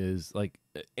is like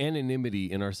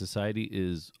anonymity in our society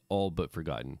is all but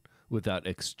forgotten without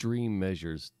extreme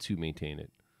measures to maintain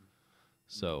it.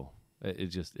 So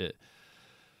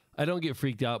I don't get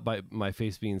freaked out by my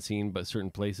face being seen by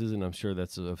certain places, and I'm sure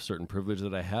that's a certain privilege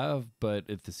that I have, but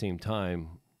at the same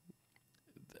time,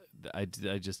 I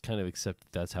just kind of accept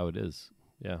that's how it is.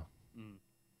 Yeah.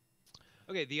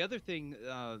 Okay, the other thing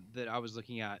that I was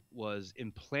looking at was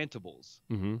implantables.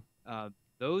 Mm-hmm.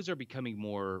 Those are becoming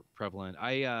more prevalent.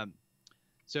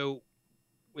 So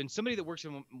when somebody that works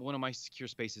in one of my secure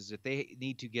spaces, if they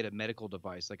need to get a medical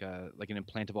device like an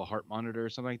implantable heart monitor or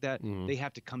something like that, they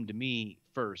have to come to me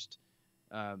first,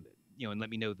 and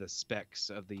let me know the specs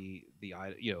of the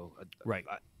right,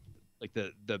 like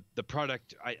the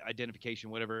product identification,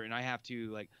 whatever, and I have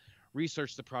to like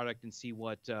research the product and see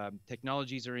what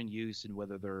technologies are in use and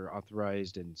whether they're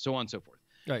authorized and so on and so forth.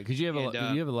 Right, because you have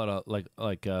a lot of like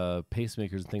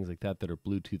pacemakers and things like that that are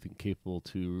Bluetooth and capable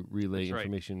to relay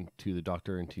information to the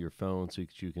doctor and to your phone, so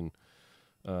you can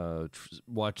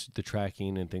watch the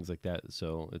tracking and things like that.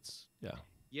 So it's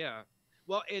yeah.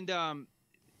 Well, and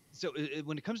so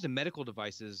when it comes to medical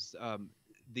devices,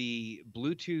 the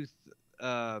Bluetooth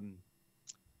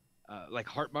like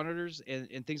heart monitors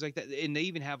and things like that, and they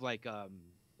even have like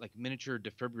miniature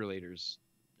defibrillators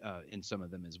in some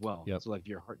of them as well. Yep. So like if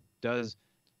your heart does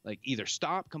like either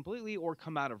stop completely or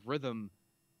come out of rhythm,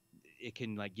 it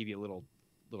can like give you a little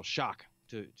shock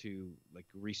to like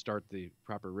restart the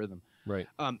proper rhythm. Right.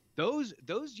 Those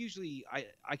usually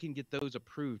I can get those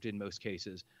approved in most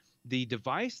cases. The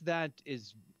device that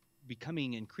is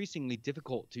becoming increasingly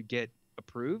difficult to get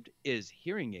approved is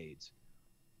hearing aids,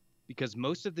 because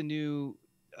most of the new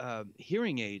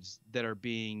hearing aids that are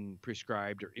being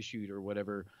prescribed or issued or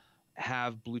whatever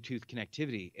have Bluetooth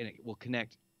connectivity, and it will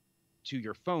connect to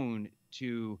your phone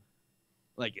to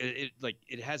like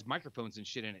it has microphones and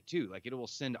shit in it too. Like it will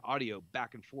send audio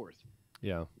back and forth.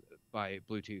 Yeah. By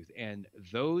Bluetooth, and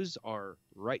those are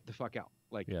right the fuck out.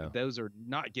 Like those are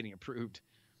not getting approved,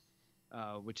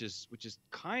 which is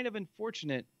kind of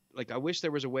unfortunate. Like I wish there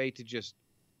was a way to just,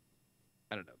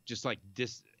 I don't know, just like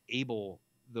disable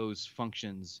those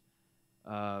functions,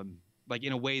 like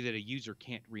in a way that a user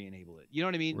can't re-enable it. You know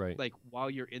what I mean? Right. Like while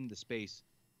you're in the space,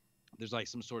 there's like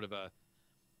some sort of a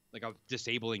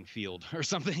disabling field or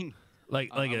something.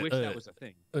 like I wish that was a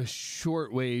thing. a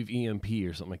shortwave EMP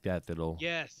or something like that that'll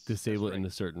Yes, disable that's it in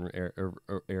right. a certain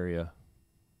area.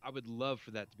 I would love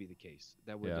for that to be the case.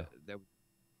 That would Yeah. that would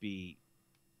be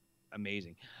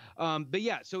amazing. But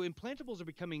yeah, so implantables are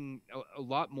becoming a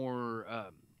lot more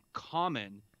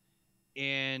common,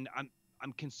 and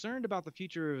I'm concerned about the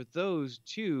future of those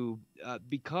too,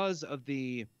 because of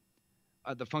the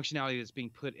functionality that's being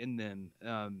put in them.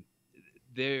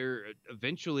 They're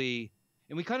eventually,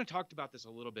 and we kind of talked about this a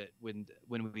little bit when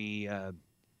we a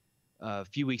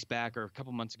few weeks back or a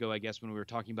couple months ago, I guess, when we were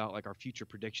talking about like our future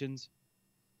predictions.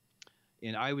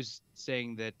 And I was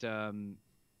saying that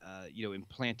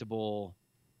implantable.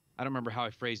 I don't remember how I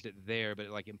phrased it there, but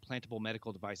like implantable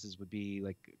medical devices would be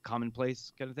like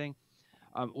commonplace kind of thing.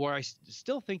 Or I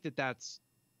still think that that's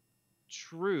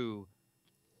true.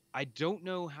 I don't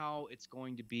know how it's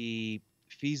going to be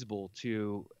feasible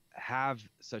to have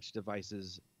such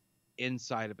devices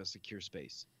inside of a secure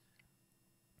space.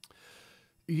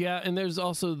 Yeah, and there's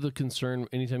also the concern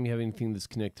anytime you have anything that's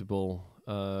connectable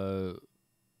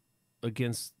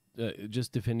against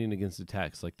just defending against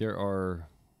attacks. Like there are,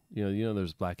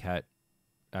 there's black hat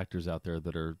actors out there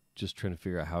that are just trying to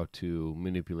figure out how to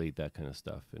manipulate that kind of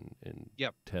stuff and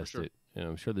Yep, for test sure. it. And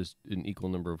I'm sure there's an equal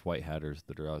number of white hatters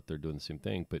that are out there doing the same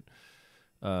thing. But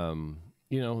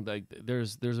like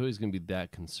there's always going to be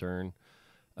that concern.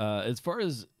 As far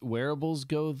as wearables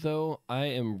go, though, I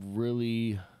am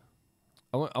really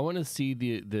I want to see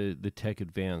the tech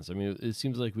advance. I mean, it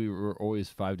seems like we were always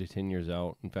 5 to 10 years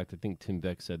out. In fact, I think Tim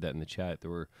Beck said that in the chat. There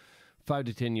were 5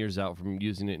 to 10 years out from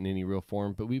using it in any real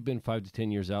form, but we've been 5 to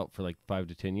 10 years out for like 5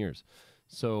 to 10 years.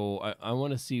 So I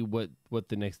want to see what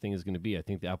the next thing is going to be. I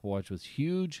think the Apple Watch was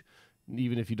huge.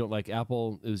 Even if you don't like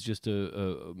Apple, it was just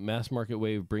a mass market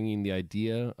way of bringing the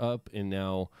idea up, and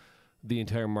now the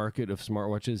entire market of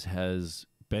smartwatches has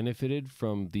benefited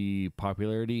from the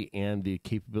popularity and the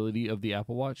capability of the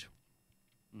Apple Watch.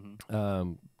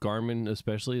 Garmin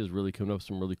especially is really coming up with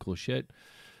some really cool shit.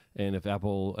 And if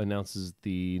Apple announces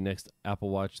the next Apple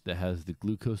Watch that has the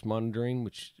glucose monitoring,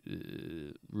 which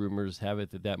rumors have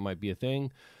it that might be a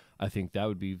thing, I think that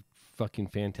would be fucking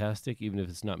fantastic, even if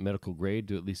it's not medical grade,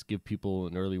 to at least give people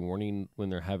an early warning when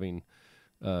they're having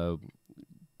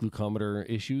glucometer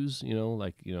issues,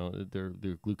 their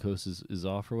glucose is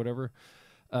off or whatever.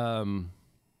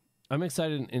 I'm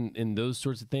excited in those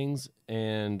sorts of things,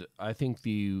 and I think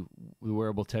the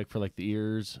wearable tech for like the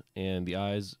ears and the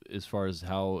eyes, as far as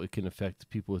how it can affect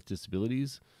people with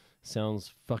disabilities,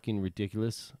 sounds fucking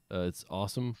ridiculous. It's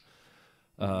awesome.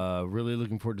 Really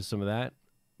looking forward to some of that,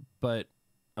 but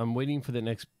I'm waiting for the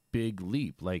next big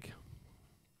leap. Like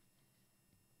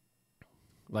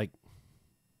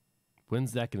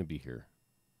when's that going to be here?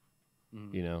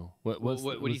 What do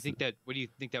you think that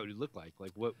would look like?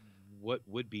 Like what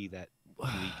would be that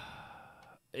leap?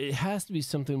 It has to be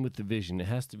something with the vision. It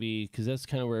has to be, because that's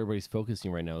kind of where everybody's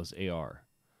focusing right now, is AR.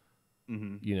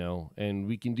 And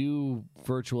we can do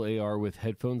virtual AR with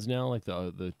headphones now. Like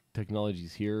the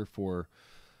technology's here for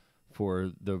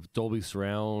the Dolby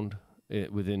Surround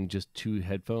within just 2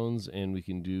 headphones, and we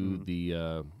can do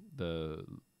the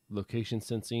location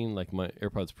sensing, like my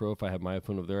AirPods Pro. If I have my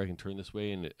iPhone over there, I can turn this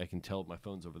way and I can tell my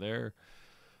phone's over there.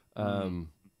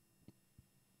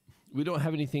 We don't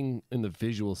have anything in the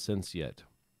visual sense yet,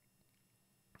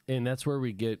 and that's where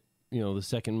we get the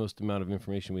second most amount of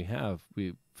information we have.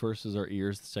 First is our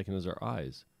ears, the second is our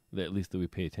eyes, at least that we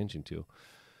pay attention to.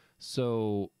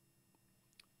 So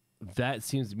that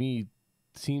seems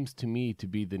to me to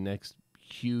be the next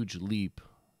huge leap.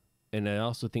 And I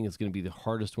also think it's going to be the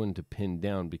hardest one to pin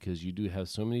down, because you do have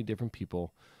so many different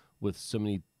people with so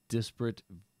many disparate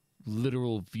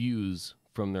literal views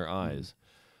from their eyes.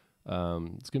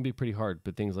 It's going to be pretty hard,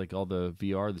 but things like all the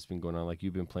VR that's been going on, like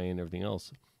you've been playing, everything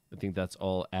else, I think that's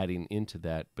all adding into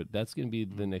that. But that's going to be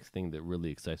the next thing that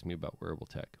really excites me about wearable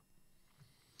tech.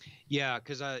 Yeah,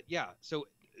 because so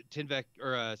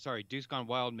Deuce Gone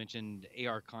Wild mentioned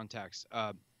AR contacts.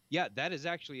 Yeah, that is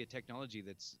actually a technology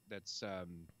that's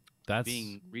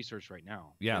being researched right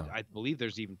now. Yeah, I believe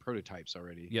there's even prototypes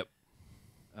already. Yep.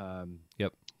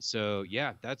 So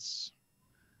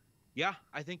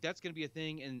I think that's going to be a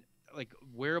thing. And like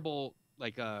wearable,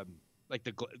 like the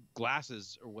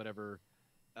glasses or whatever,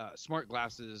 smart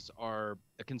glasses are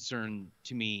a concern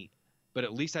to me. But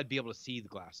at least I'd be able to see the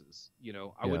glasses.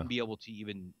 I wouldn't be able to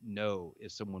even know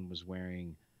if someone was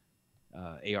wearing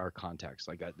AR contacts.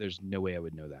 Like there's no way I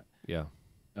would know that. Yeah.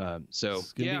 So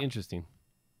it's gonna be interesting.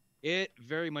 It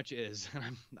very much is.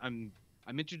 I'm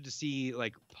interested to see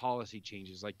like policy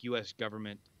changes, like U.S.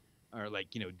 government or like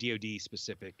DoD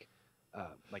specific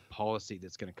like policy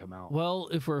that's going to come out. Well,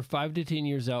 if we're 5 to 10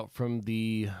 years out from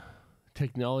the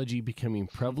technology becoming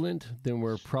prevalent, then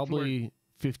we're probably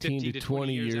 15 to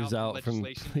 20 years out from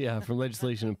from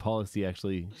legislation and policy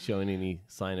actually showing any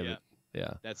sign of it.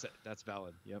 Yeah, that's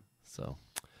valid. Yep. So,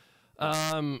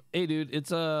 hey, dude, it's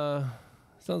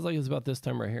sounds like it's about this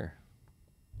time right here.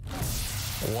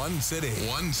 One city,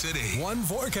 one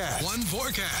forecast,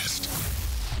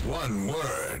 one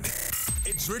word.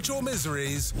 It's Ritual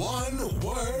Misery's One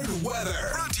Word Weather.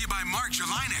 Brought to you by Mark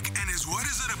Jelinek and his What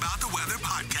Is It About the Weather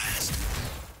podcast.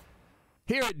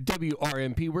 Here at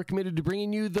WRMP, we're committed to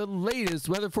bringing you the latest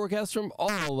weather forecasts from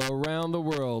all around the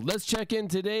world. Let's check in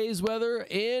today's weather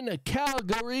in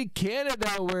Calgary,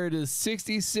 Canada, where it is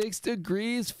 66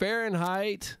 degrees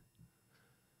Fahrenheit.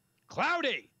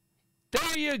 Cloudy.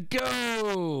 There you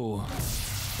go.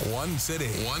 One city,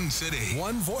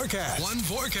 one forecast,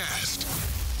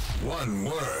 one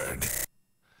word.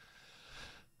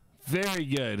 Very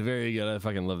good, very good. I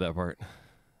fucking love that part.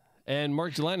 And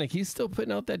Mark Jelinek, he's still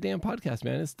putting out that damn podcast,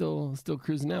 man. It's still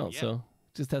cruising out. So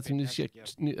just had some new shit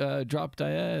dropped.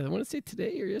 I want to say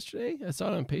today or yesterday. I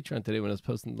saw it on Patreon today when I was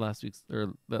posting last week's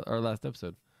or our last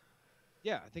episode.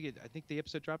 Yeah, I think the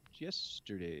episode dropped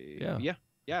yesterday. Yeah.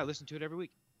 I listen to it every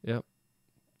week. Yep.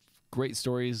 Great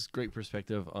stories, great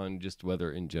perspective on just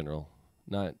weather in general.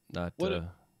 Not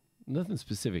nothing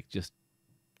specific, just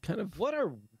kind of. What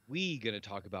are we going to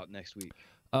talk about next week?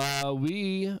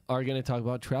 We are going to talk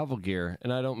about travel gear,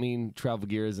 and I don't mean travel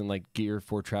gear as in like gear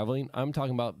for traveling. I'm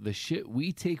talking about the shit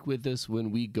we take with us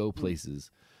when we go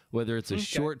places, whether it's a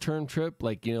short-term trip,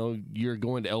 like, you know, you're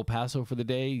going to El Paso for the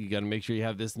day. You got to make sure you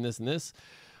have this and this and this,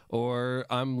 or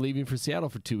I'm leaving for Seattle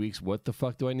for 2 weeks. What the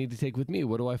fuck do I need to take with me?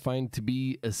 What do I find to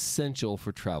be essential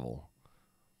for travel?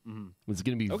 It's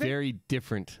going to be very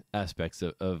different aspects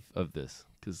of this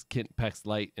because Kent packs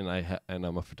light and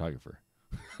I'm a photographer.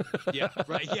 Yeah,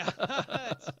 right. Yeah.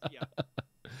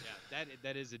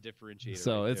 That is a differentiator.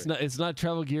 So right it's not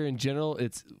travel gear in general.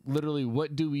 It's literally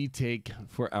what do we take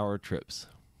for our trips.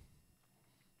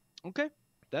 Okay,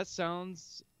 that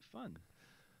sounds fun.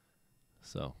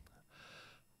 So,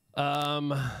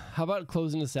 how about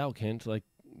closing us out, Kent? Like,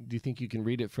 do you think you can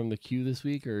read it from the queue this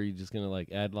week, or are you just gonna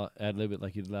like ad lib it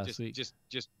like you did last week? Just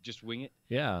wing it.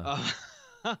 Yeah.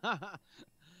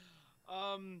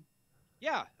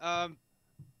 Yeah.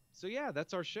 So yeah,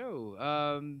 that's our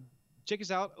show. Check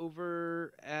us out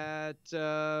over at.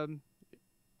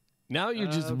 Now you're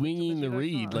just winging the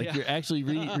read, like you're actually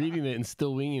reading it and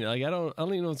still winging it. Like I don't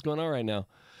even know what's going on right now.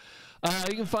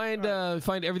 You can find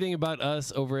everything about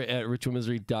us over at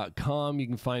ritualmisery.com. You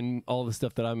can find all the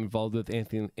stuff that I'm involved with,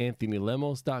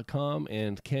 AnthonyLemos.com.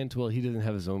 And Kent, well, he doesn't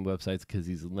have his own websites because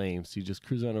he's lame. So you just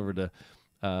cruise on over to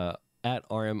at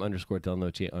RM_Del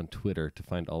Noche on Twitter to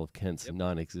find all of Kent's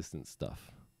non-existent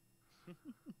stuff.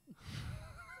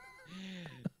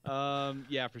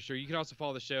 Yeah, for sure. You can also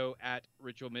follow the show at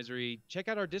Ritual Misery. Check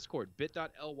out our Discord,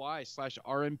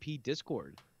 bit.ly/RMP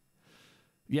Discord.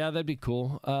 Yeah, that'd be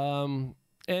cool.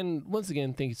 And once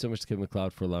again, thank you so much to Kevin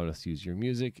MacLeod for allowing us to use your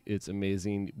music. It's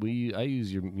amazing. I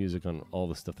use your music on all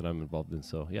the stuff that I'm involved in.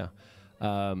 So yeah.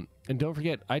 And don't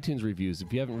forget iTunes reviews.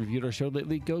 If you haven't reviewed our show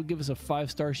lately, go give us a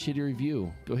 5-star shitty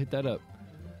review. Go hit that up.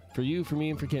 For you, for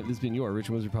me, and for Kent, this has been your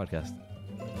Ritual Misery podcast.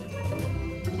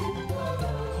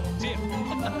 See ya.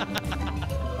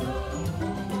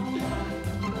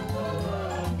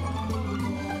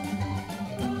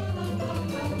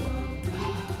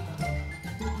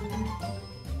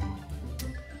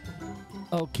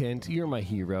 Oh, Kent, you're my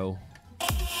hero.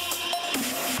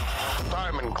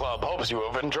 Diamond Club hopes you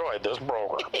have enjoyed this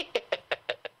program.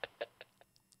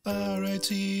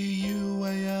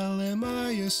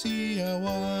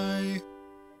 RITUALMISERY